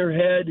hang their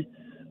head.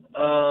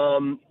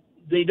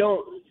 They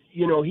don't.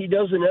 He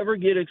doesn't ever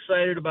get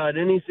excited about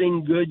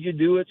anything good you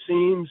do. It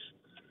seems.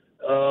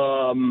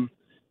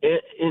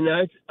 And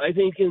I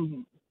think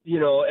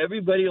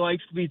everybody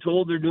likes to be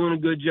told they're doing a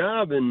good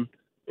job, and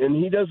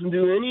he doesn't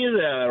do any of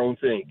that, I don't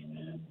think.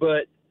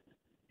 But,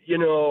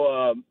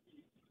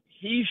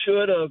 he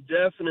should have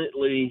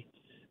definitely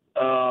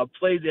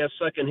played that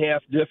second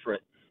half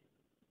different.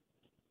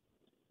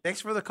 Thanks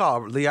for the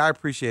call, Lee. I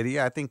appreciate it.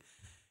 Yeah, I think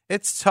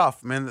it's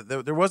tough, man.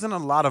 There wasn't a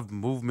lot of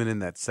movement in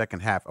that second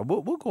half.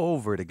 We'll go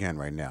over it again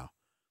right now.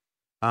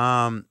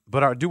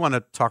 But I do want to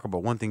talk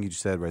about one thing you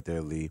said right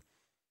there, Lee.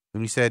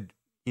 When you said,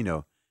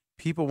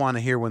 people want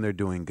to hear when they're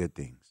doing good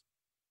things.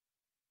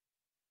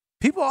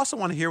 People also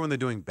want to hear when they're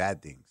doing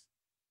bad things.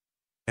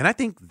 And I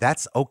think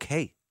that's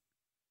okay.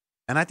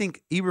 And I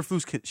think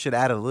Eberflus should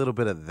add a little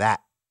bit of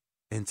that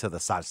into the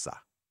salsa.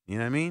 You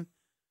know what I mean?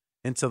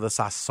 Into the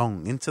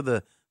sazon, into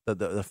the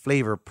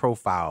flavor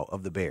profile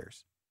of the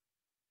Bears.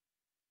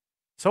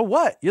 So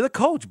what? You're the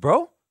coach,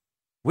 bro.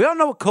 We all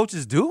know what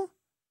coaches do.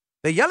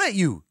 They yell at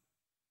you.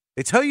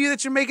 They tell you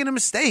that you're making a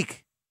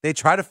mistake. They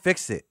try to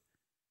fix it.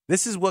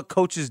 This is what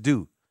coaches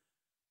do.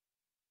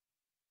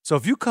 So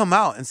if you come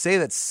out and say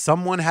that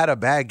someone had a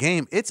bad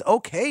game, it's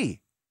okay.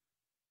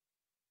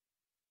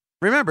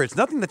 Remember, it's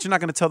nothing that you're not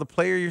going to tell the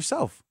player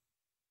yourself.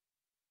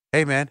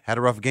 Hey, man, had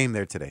a rough game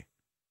there today.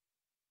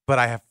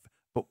 But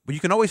you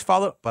can always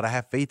follow, but I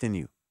have faith in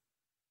you.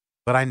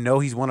 But I know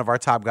he's one of our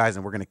top guys,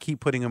 and we're going to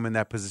keep putting him in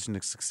that position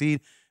to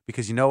succeed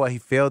because you know what? He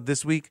failed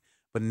this week,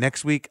 but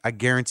next week, I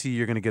guarantee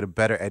you're going to get a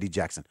better Eddie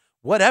Jackson.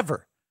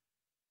 Whatever.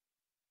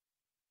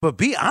 But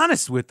be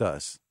honest with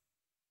us.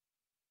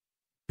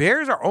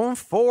 Bears are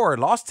 0-4,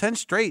 lost 10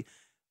 straight.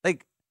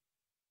 Like,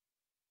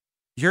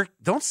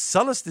 don't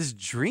sell us this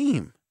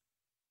dream.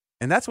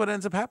 And that's what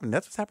ends up happening.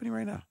 That's what's happening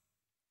right now.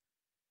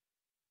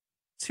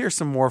 Let's hear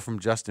some more from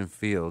Justin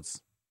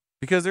Fields.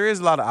 because there is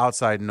a lot of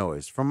outside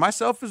noise from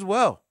myself as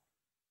well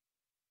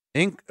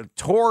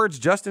towards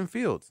Justin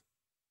Fields.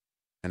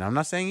 And I'm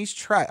not saying he's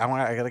trash.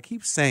 I got to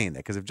keep saying that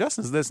because if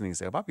Justin's listening,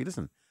 say, Bobby,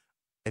 listen,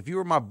 if you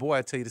were my boy,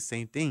 I'd tell you the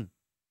same thing.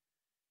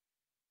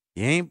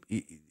 You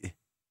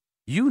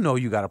know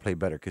you got to play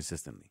better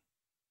consistently.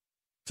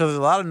 So there's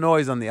a lot of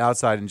noise on the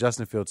outside, and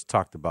Justin Fields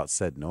talked about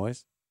said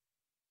noise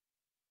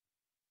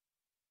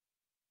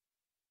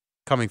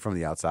coming from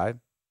the outside.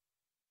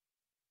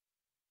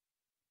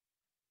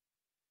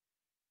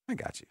 I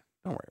got you.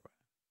 Don't worry about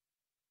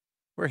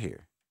it. We're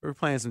here. We're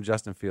playing some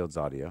Justin Fields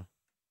audio.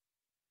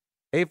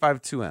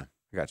 852M.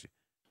 I got you.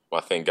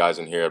 Well, I think guys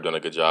in here have done a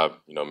good job,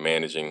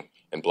 managing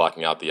and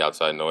blocking out the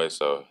outside noise.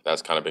 So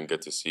that's kind of been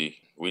good to see.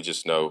 We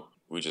just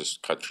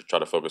try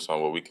to focus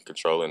on what we can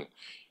control, and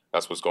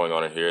that's what's going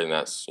on in here. And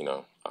that's,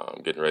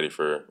 getting ready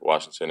for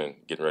Washington and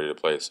getting ready to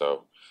play.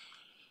 So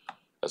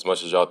as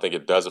much as y'all think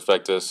it does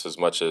affect us, as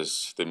much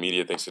as the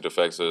media thinks it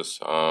affects us,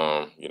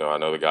 I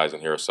know the guys in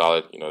here are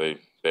solid.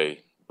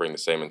 They bring the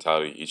same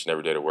mentality each and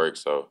every day to work.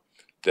 So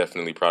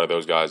definitely proud of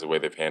those guys, the way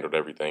they've handled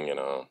everything and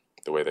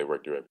the way they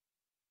work through it.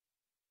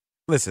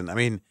 Listen, I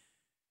mean,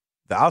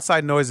 the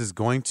outside noise is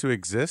going to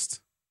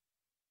exist,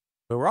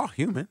 but we're all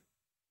human.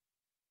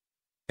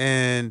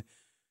 And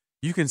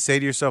you can say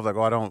to yourself, like,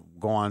 oh, I don't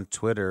go on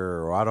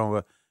Twitter or I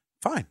don't.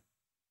 Fine.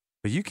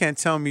 But you can't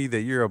tell me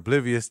that you're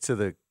oblivious to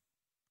the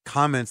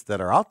comments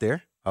that are out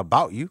there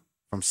about you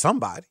from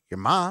somebody, your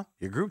mom,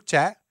 your group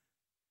chat,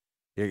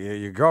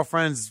 your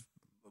girlfriend's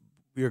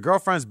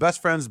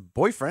best friend's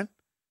boyfriend.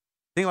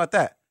 Think about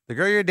that. The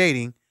girl you're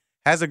dating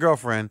has a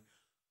girlfriend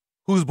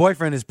whose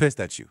boyfriend is pissed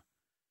at you.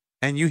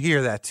 And you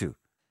hear that too.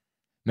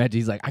 Matt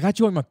G's like, I got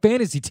you on my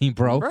fantasy team,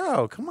 bro.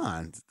 Bro, come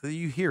on.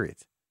 You hear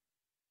it.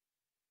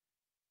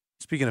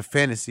 Speaking of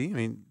fantasy, I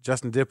mean,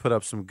 Justin did put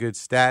up some good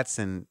stats,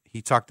 and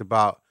he talked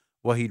about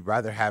what he'd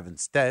rather have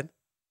instead.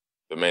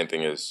 The main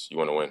thing is you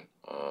want to win.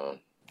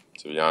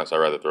 To be honest, I'd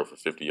rather throw for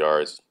 50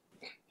 yards,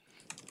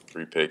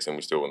 3 picks, and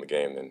we still win the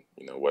game than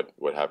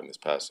what happened this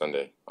past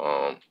Sunday.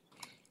 At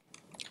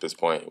this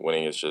point,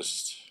 winning is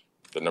just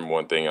the number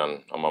one thing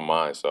on my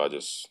mind. So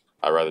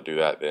I'd rather do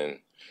that than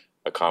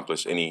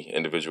accomplish any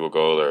individual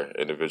goal or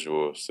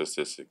individual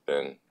statistic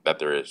than that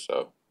there is.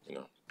 So,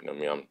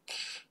 me, I'm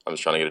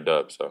just trying to get a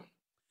dub. So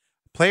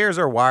players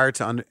are wired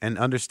to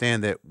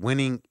understand that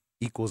winning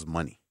equals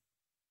money.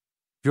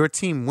 If your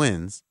team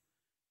wins,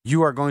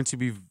 you are going to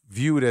be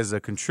viewed as a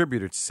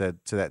contributor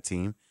to that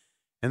team,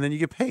 and then you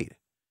get paid.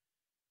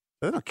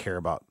 They don't care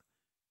about,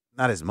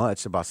 not as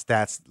much about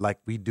stats like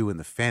we do in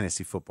the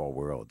fantasy football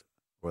world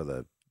or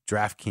the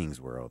DraftKings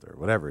world or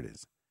whatever it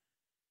is.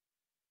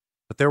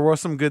 But there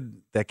was some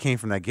good that came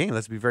from that game.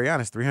 Let's be very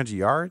honest. 300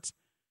 yards.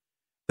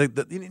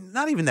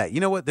 Not even that. You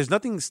know what? There's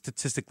nothing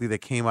statistically that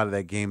came out of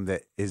that game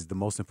that is the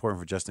most important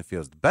for Justin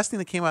Fields. The best thing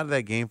that came out of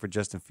that game for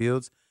Justin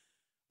Fields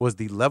was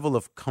the level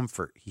of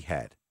comfort he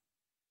had.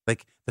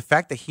 Like the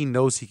fact that he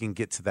knows he can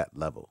get to that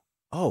level.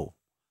 Oh,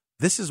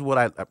 this is what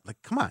I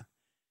like. Come on.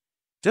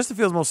 Justin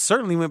Fields most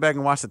certainly went back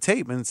and watched the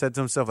tape and said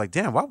to himself, like,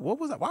 damn, why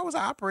was I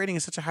operating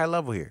at such a high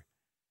level here?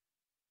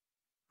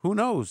 Who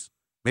knows?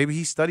 Maybe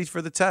he studied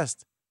for the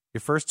test. Your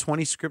first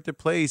 20 scripted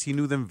plays, he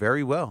knew them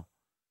very well.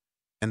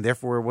 And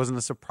therefore, it wasn't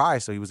a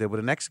surprise, so he was able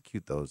to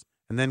execute those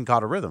and then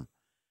got a rhythm.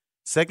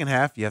 Second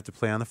half, you have to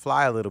play on the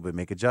fly a little bit,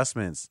 make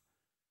adjustments.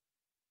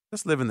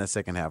 Let's live in that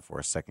second half for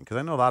a second, because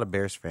I know a lot of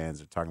Bears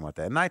fans are talking about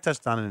that. And I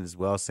touched on it as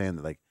well, saying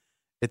that, like,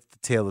 it's the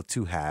tale of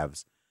two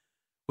halves.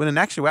 When in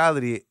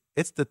actuality,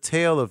 it's the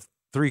tale of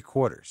 3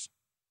 quarters.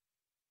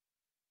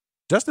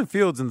 Justin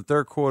Fields in the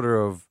third quarter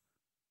of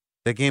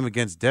that game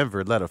against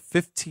Denver led a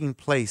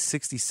 15-play,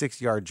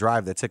 66-yard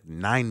drive that took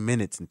 9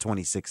 minutes and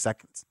 26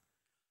 seconds.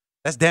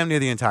 That's damn near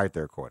the entire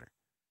third quarter.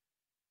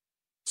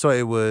 So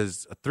it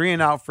was a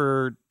 3-and-out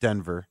for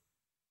Denver.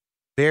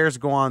 Bears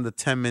go on the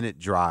 10-minute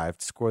drive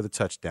to score the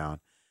touchdown.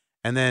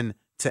 And then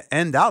to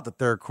end out the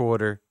third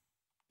quarter,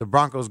 the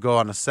Broncos go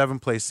on a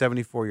 7-play,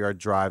 74-yard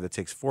drive that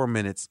takes 4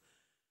 minutes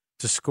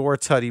to score a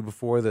tutty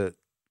before the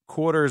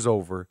quarter is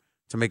over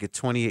to make it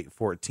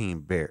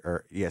 28-14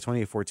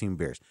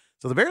 Bears.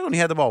 So the Bears only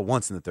had the ball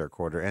once in the third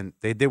quarter, and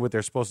they did what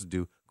they're supposed to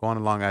do, go on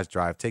a long-ass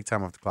drive, take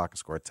time off the clock, and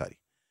score a tutty.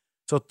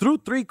 So through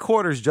 3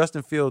 quarters,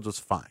 Justin Fields was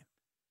fine.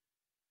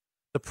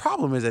 The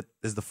problem is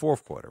the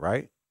fourth quarter,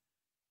 right?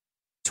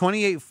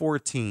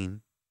 28-14.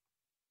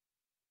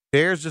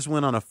 Bears just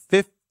went on a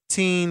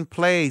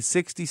 15-play,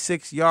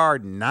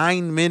 66-yard,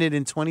 9-minute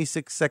and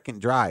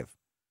 26-second drive.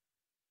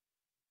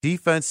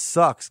 Defense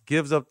sucks,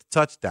 gives up the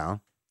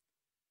touchdown.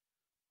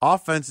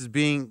 Offense is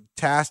being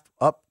tasked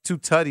up 2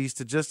 tutties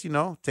to just,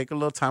 take a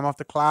little time off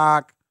the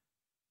clock,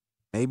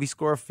 maybe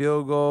score a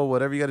field goal,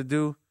 whatever you got to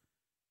do.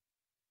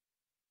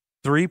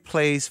 3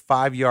 plays,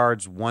 5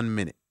 yards, 1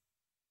 minute.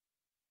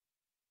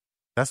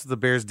 That's what the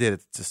Bears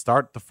did to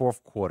start the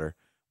fourth quarter.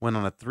 Went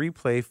on a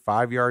 3-play,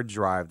 5-yard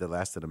drive that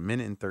lasted 1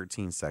 minute and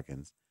 13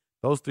 seconds.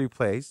 Those 3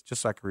 plays,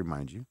 just so I can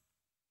remind you,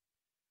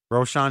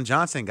 Roschon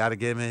Johnson got to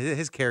give him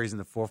his carries in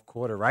the fourth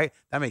quarter, right?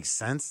 That makes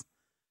sense.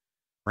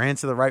 Ran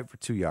to the right for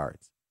 2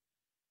 yards.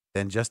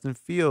 Then Justin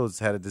Fields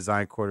had a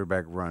design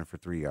quarterback run for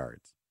 3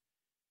 yards.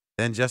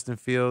 Then Justin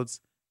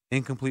Fields,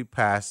 incomplete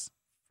pass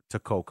to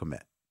Cole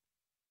Kmet.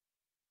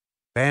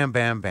 Bam,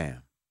 bam,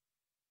 bam.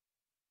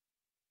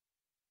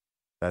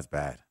 That's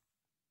bad.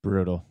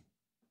 Brutal.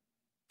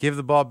 Give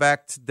the ball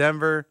back to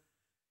Denver.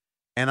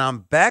 And on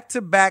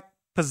back-to-back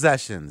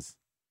possessions,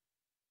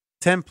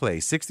 10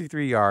 plays,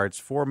 63 yards,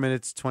 4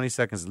 minutes, 20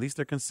 seconds. At least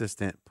they're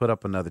consistent. Put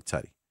up another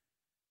tutty.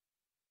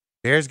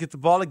 Bears get the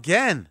ball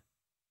again.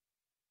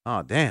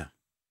 Oh, damn.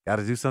 Got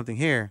to do something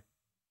here.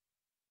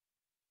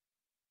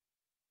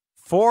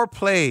 4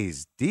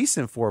 plays.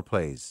 Decent 4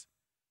 plays.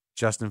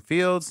 Justin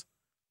Fields,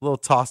 little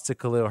toss to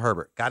Khalil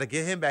Herbert. Got to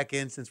get him back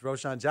in since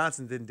Roschon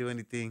Johnson didn't do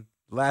anything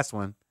last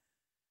one.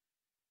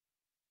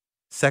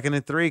 2nd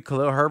and 3.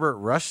 Khalil Herbert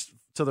rushed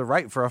to the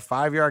right for a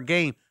 5-yard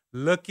gain.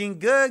 Looking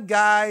good,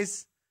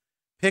 guys.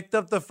 Picked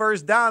up the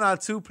first down on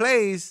 2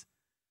 plays.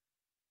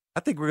 I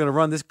think we're going to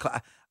run this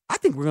clock. I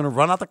think we're going to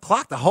run out the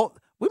clock.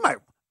 When was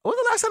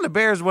the last time the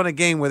Bears won a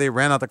game where they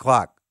ran out the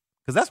clock?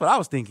 Because that's what I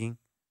was thinking.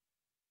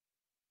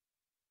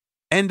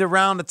 End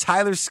around to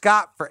Tyler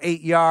Scott for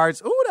 8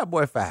 yards. Ooh, that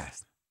boy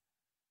fast.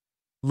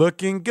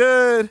 Looking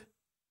good.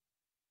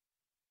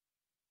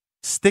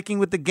 Sticking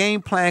with the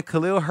game plan,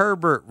 Khalil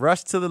Herbert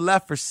rushed to the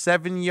left for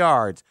 7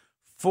 yards.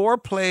 4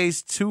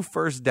 plays, 2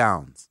 first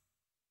downs.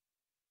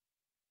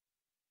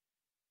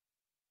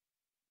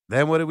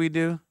 Then what do we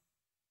do?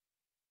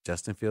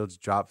 Justin Fields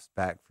drops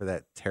back for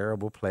that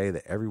terrible play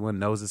that everyone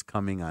knows is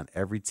coming on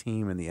every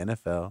team in the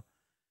NFL.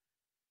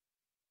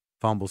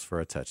 Fumbles for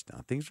a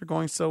touchdown. Things were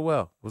going so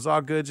well. It was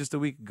all good just a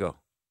week ago.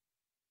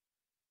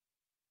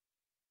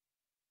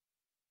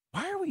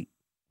 Why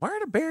are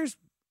the Bears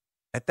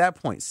at that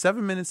point,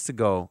 7 minutes to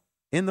go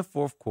in the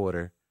 4th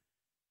quarter,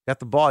 got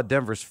the ball at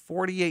Denver's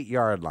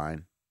 48-yard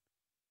line?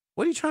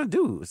 What are you trying to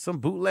do? Some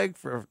bootleg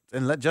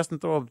and let Justin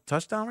throw a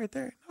touchdown right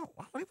there? No.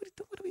 What are we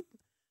doing?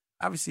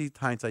 Obviously,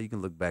 hindsight, you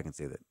can look back and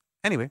say that.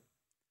 Anyway,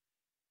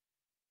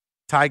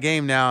 tie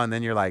game now, and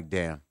then you're like,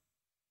 damn.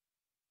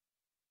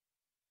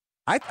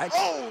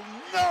 Oh,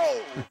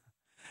 no!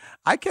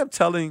 I kept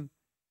telling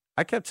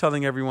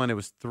everyone it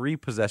was 3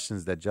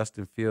 possessions that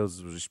Justin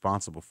Fields was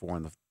responsible for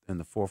in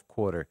the 4th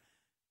quarter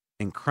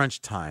in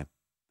crunch time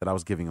that I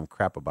was giving him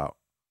crap about.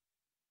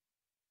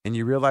 And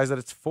you realize that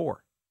it's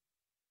 4.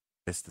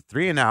 It's the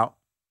 3 and out.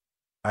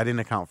 I didn't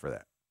account for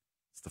that.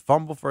 It's the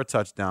fumble for a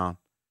touchdown.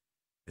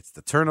 It's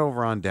the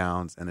turnover on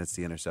downs, and it's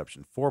the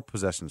interception. 4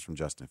 possessions from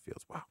Justin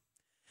Fields. Wow.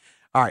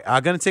 All right,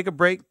 I'm going to take a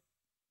break.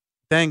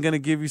 Then going to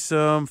give you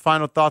some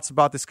final thoughts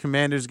about this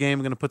Commanders game.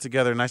 I'm going to put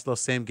together a nice little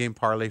same-game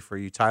parlay for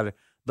you, Tyler.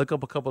 Look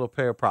up a couple of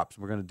pair of props.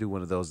 We're going to do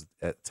one of those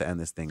to end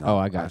this thing off. Oh,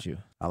 I got you.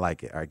 I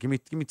like it. All right, give me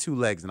 2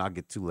 legs, and I'll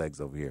get 2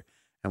 legs over here,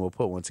 and we'll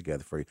put one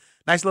together for you.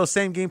 Nice little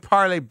same-game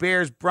parlay.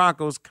 Bears,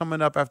 Broncos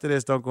coming up after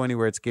this. Don't go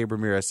anywhere. It's Gabe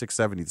Ramirez,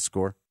 670 The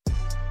Score.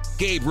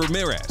 Gabe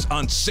Ramirez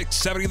on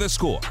 670 The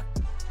Score.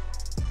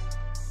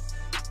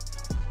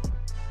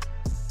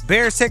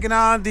 Bears taking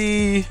on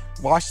the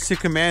Washington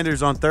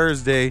Commanders on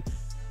Thursday.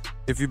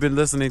 If you've been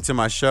listening to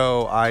my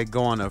show, I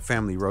go on a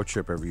family road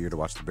trip every year to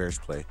watch the Bears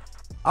play.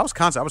 I was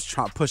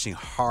pushing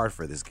hard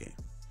for this game.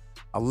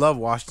 I love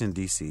Washington,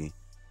 D.C.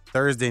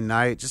 Thursday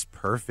night, just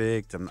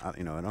perfect. I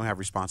don't have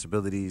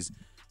responsibilities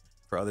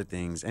for other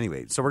things.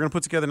 Anyway, so we're gonna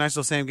put together a nice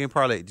little same game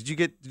parlay. Did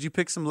you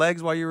pick some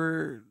legs while you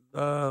were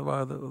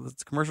while the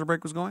commercial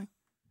break was going?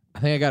 I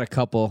think I got a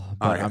couple,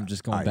 but right. I'm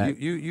just going back.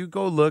 You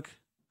go look,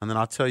 and then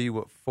I'll tell you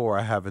what 4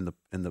 I have in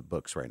the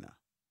books right now.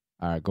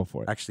 All right, go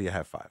for it. Actually, I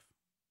have 5.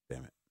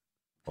 Damn it.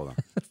 Hold on.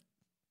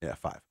 Yeah,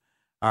 5.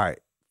 All right.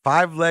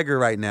 5-legger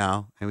right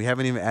now, and we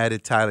haven't even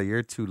added Tyler.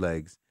 You're 2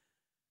 legs.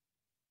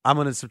 I'm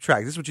going to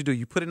subtract. This is what you do.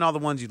 You put in all the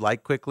ones you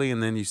like quickly,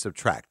 and then you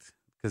subtract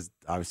because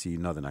obviously you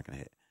know they're not going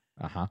to hit.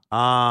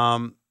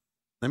 Uh-huh.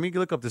 Let me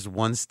look up this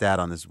one stat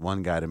on this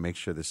one guy to make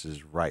sure this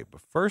is right.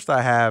 But first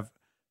I have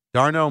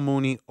Darnell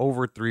Mooney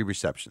over 3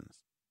 receptions.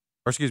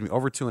 Or excuse me,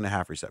 over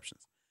 2.5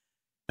 receptions.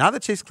 Now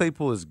that Chase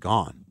Claypool is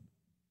gone,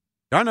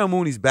 Darnell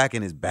Mooney's back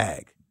in his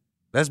bag.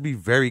 Let's be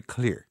very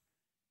clear.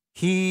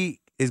 He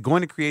is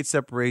going to create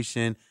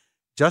separation.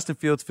 Justin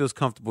Fields feels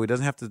comfortable. He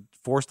doesn't have to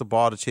force the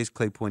ball to Chase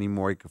Claypool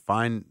anymore. He can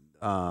find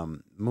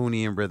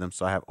Mooney in rhythm.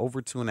 So I have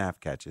over 2.5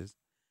 catches.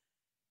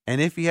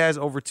 And if he has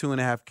over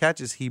 2.5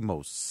 catches, he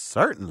most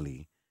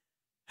certainly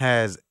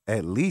has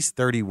at least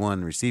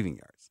 31 receiving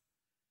yards.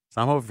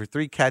 So I'm hoping for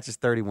 3 catches,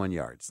 31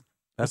 yards.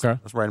 That's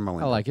right in my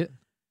window. I like it.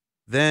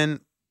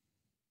 Then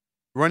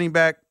running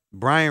back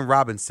Brian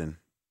Robinson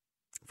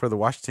for the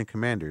Washington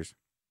Commanders.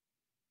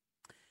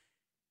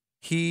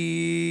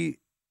 He,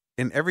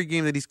 in every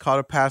game that he's caught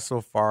a pass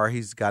so far,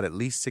 he's got at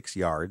least 6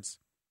 yards.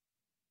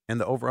 And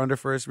the over-under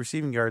for his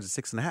receiving yards is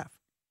 6.5.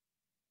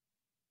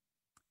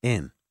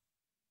 In.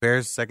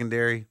 Bears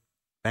secondary,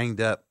 banged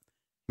up.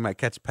 He might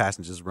catch a pass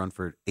and just run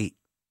for 8.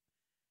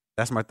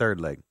 That's my 3rd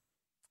leg.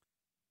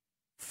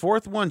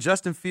 4th one,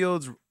 Justin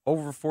Fields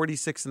over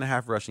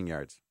 46.5 rushing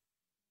yards.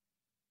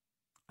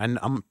 And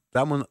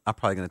that one I'm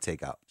probably going to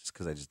take out just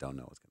because I just don't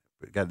know what's going to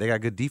They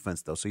got good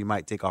defense, though, so you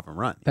might take off and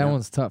run. That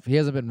one's tough. He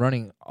hasn't been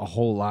running a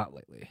whole lot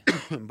lately.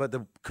 But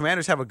the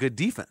Commanders have a good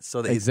defense, so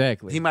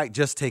exactly. He might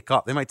just take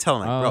off. They might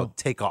tell him, bro,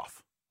 take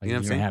off. You know what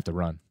I'm saying? You have to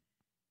run.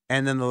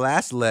 And then the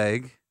last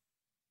leg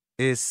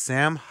is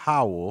Sam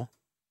Howell,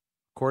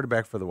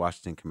 quarterback for the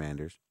Washington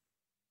Commanders,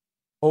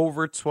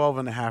 over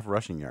 12.5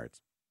 rushing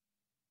yards.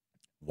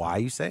 Why,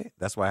 you say?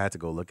 That's why I had to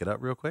go look it up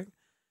real quick.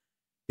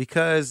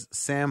 Because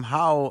Sam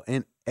Howell,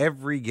 in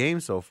every game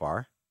so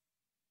far,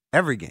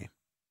 every game,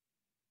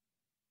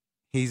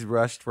 he's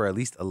rushed for at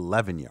least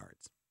 11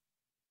 yards.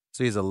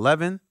 So he's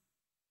 11,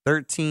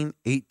 13,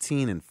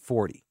 18, and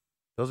 40.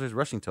 Those are his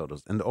rushing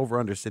totals. And the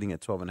over-under is sitting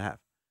at 12.5.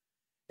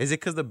 Is it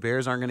because the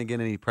Bears aren't going to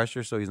get any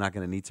pressure, so he's not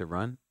going to need to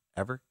run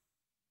ever?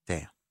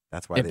 Damn.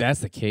 That's why. If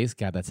that's the case,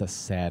 God, that's a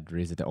sad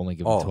reason to only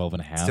give him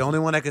 12.5. It's the only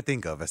one I could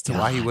think of as to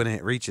why he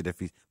wouldn't reach it. If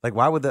he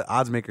why would the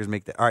odds makers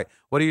make that? All right,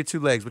 what are your two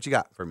legs? What you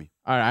got for me?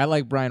 All right, I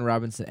like Brian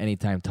Robinson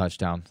anytime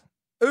touchdown.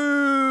 Ooh,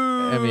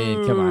 I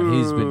mean, come on,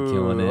 he's been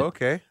killing it.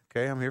 Okay,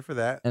 I'm here for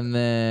that. And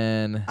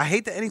then I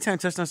hate the anytime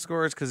touchdown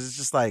scores because it's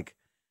just like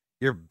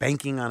you're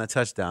banking on a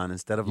touchdown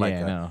instead of like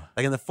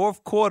in the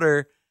fourth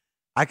quarter.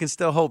 I can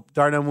still hope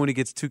Darnell Mooney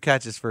gets 3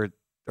 catches for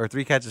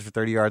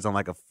 30 yards on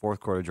like a fourth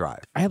quarter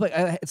drive.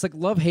 It's like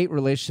love-hate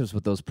relationships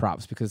with those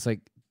props because it's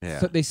like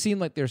so they seem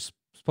like they're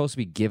supposed to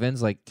be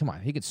givens. Like, come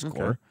on, he could score.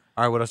 Okay.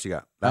 All right, what else you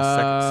got?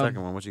 That's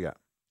second one. What you got?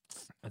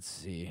 Let's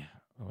see.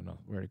 Oh no,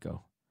 where'd it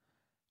go?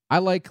 I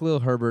like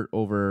Khalil Herbert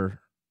over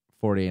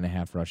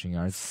 40.5 rushing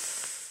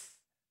yards.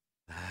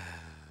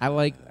 I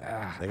like.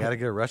 They got a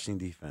good rushing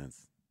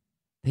defense.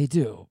 They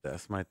do.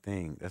 That's my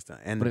thing.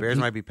 And the Bears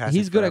might be passing.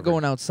 He's good at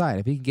going outside.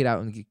 If he can get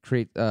out and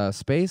create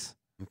space.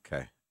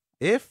 Okay.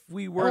 If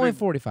we were only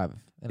 45.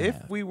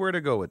 If we were to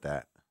go with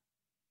that,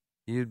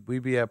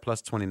 we'd be at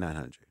plus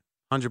 2,900.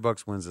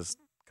 $100 wins us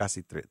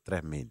casi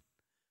 3,000.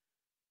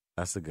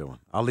 That's a good one.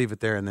 I'll leave it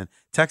there and then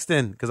text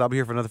in because I'll be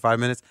here for another 5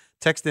 minutes.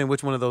 Text in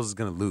which one of those is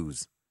going to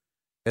lose,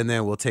 and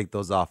then we'll take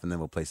those off and then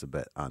we'll place a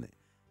bet on it.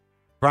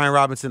 Brian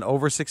Robinson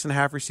over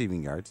 6.5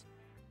 receiving yards.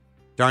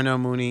 Darnell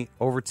Mooney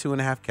over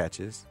 2.5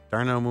 catches.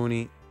 Darnell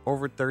Mooney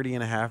over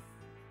 30.5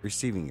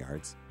 receiving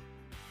yards.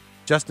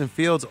 Justin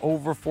Fields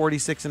over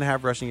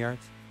 46.5 rushing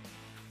yards.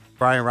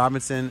 Brian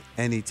Robinson,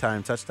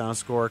 anytime touchdown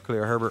score.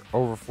 Khalil Herbert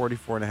over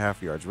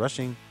 44.5 yards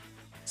rushing.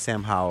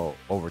 Sam Howell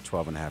over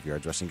 12.5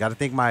 yards rushing. Got to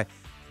thank my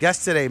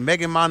guests today,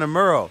 Meghan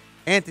Montemurro,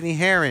 Anthony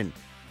Herron,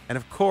 and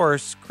of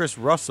course, Chris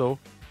Russell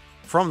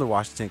from the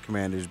Washington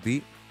Commanders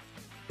beat.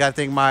 Got to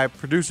thank my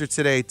producer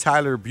today,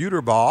 Tyler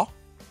Buterball.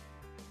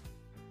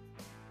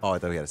 Oh, I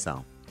thought we had a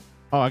sound.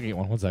 Oh, I'll get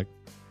one sec.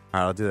 All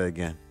right, I'll do that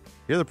again.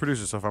 You're the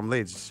producer, so if I'm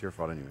late, it's just your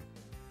fault anyway.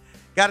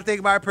 Got to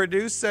thank my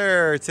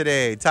producer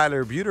today,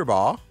 Tyler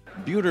Buterball.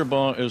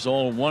 Buterball is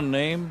all one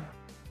name.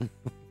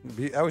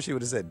 I wish he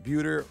would have said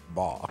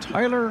Buterball.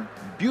 Tyler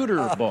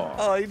Buterball.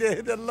 Oh, he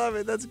did. I love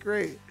it. That's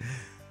great.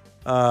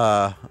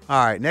 All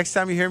right. Next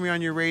time you hear me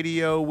on your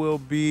radio will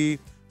be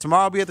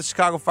tomorrow. I'll be at the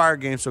Chicago Fire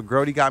game. So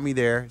Grody got me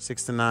there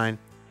 6 to 9.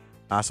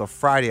 So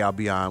Friday I'll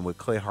be on with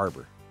Clay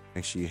Harbor.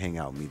 Make sure you hang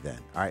out with me then.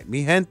 All right,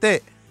 mi gente.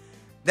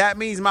 That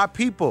means my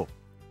people.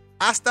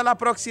 Hasta la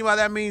próxima.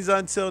 That means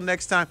until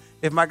next time.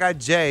 If my guy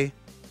Jay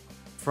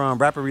from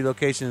Rapid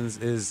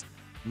Relocations is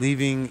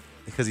leaving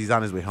because he's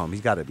on his way home,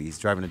 he's got to be. He's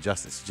driving to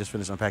Justice. He just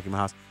finished unpacking my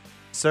house.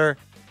 Sir,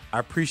 I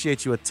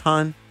appreciate you a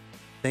ton.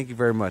 Thank you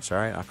very much. All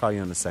right, I'll call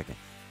you in a second.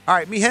 All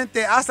right, mi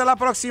gente. Hasta la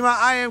próxima.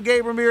 I am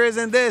Gabe Ramirez,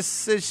 and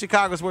this is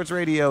Chicago Sports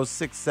Radio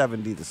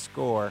 670 The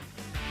Score.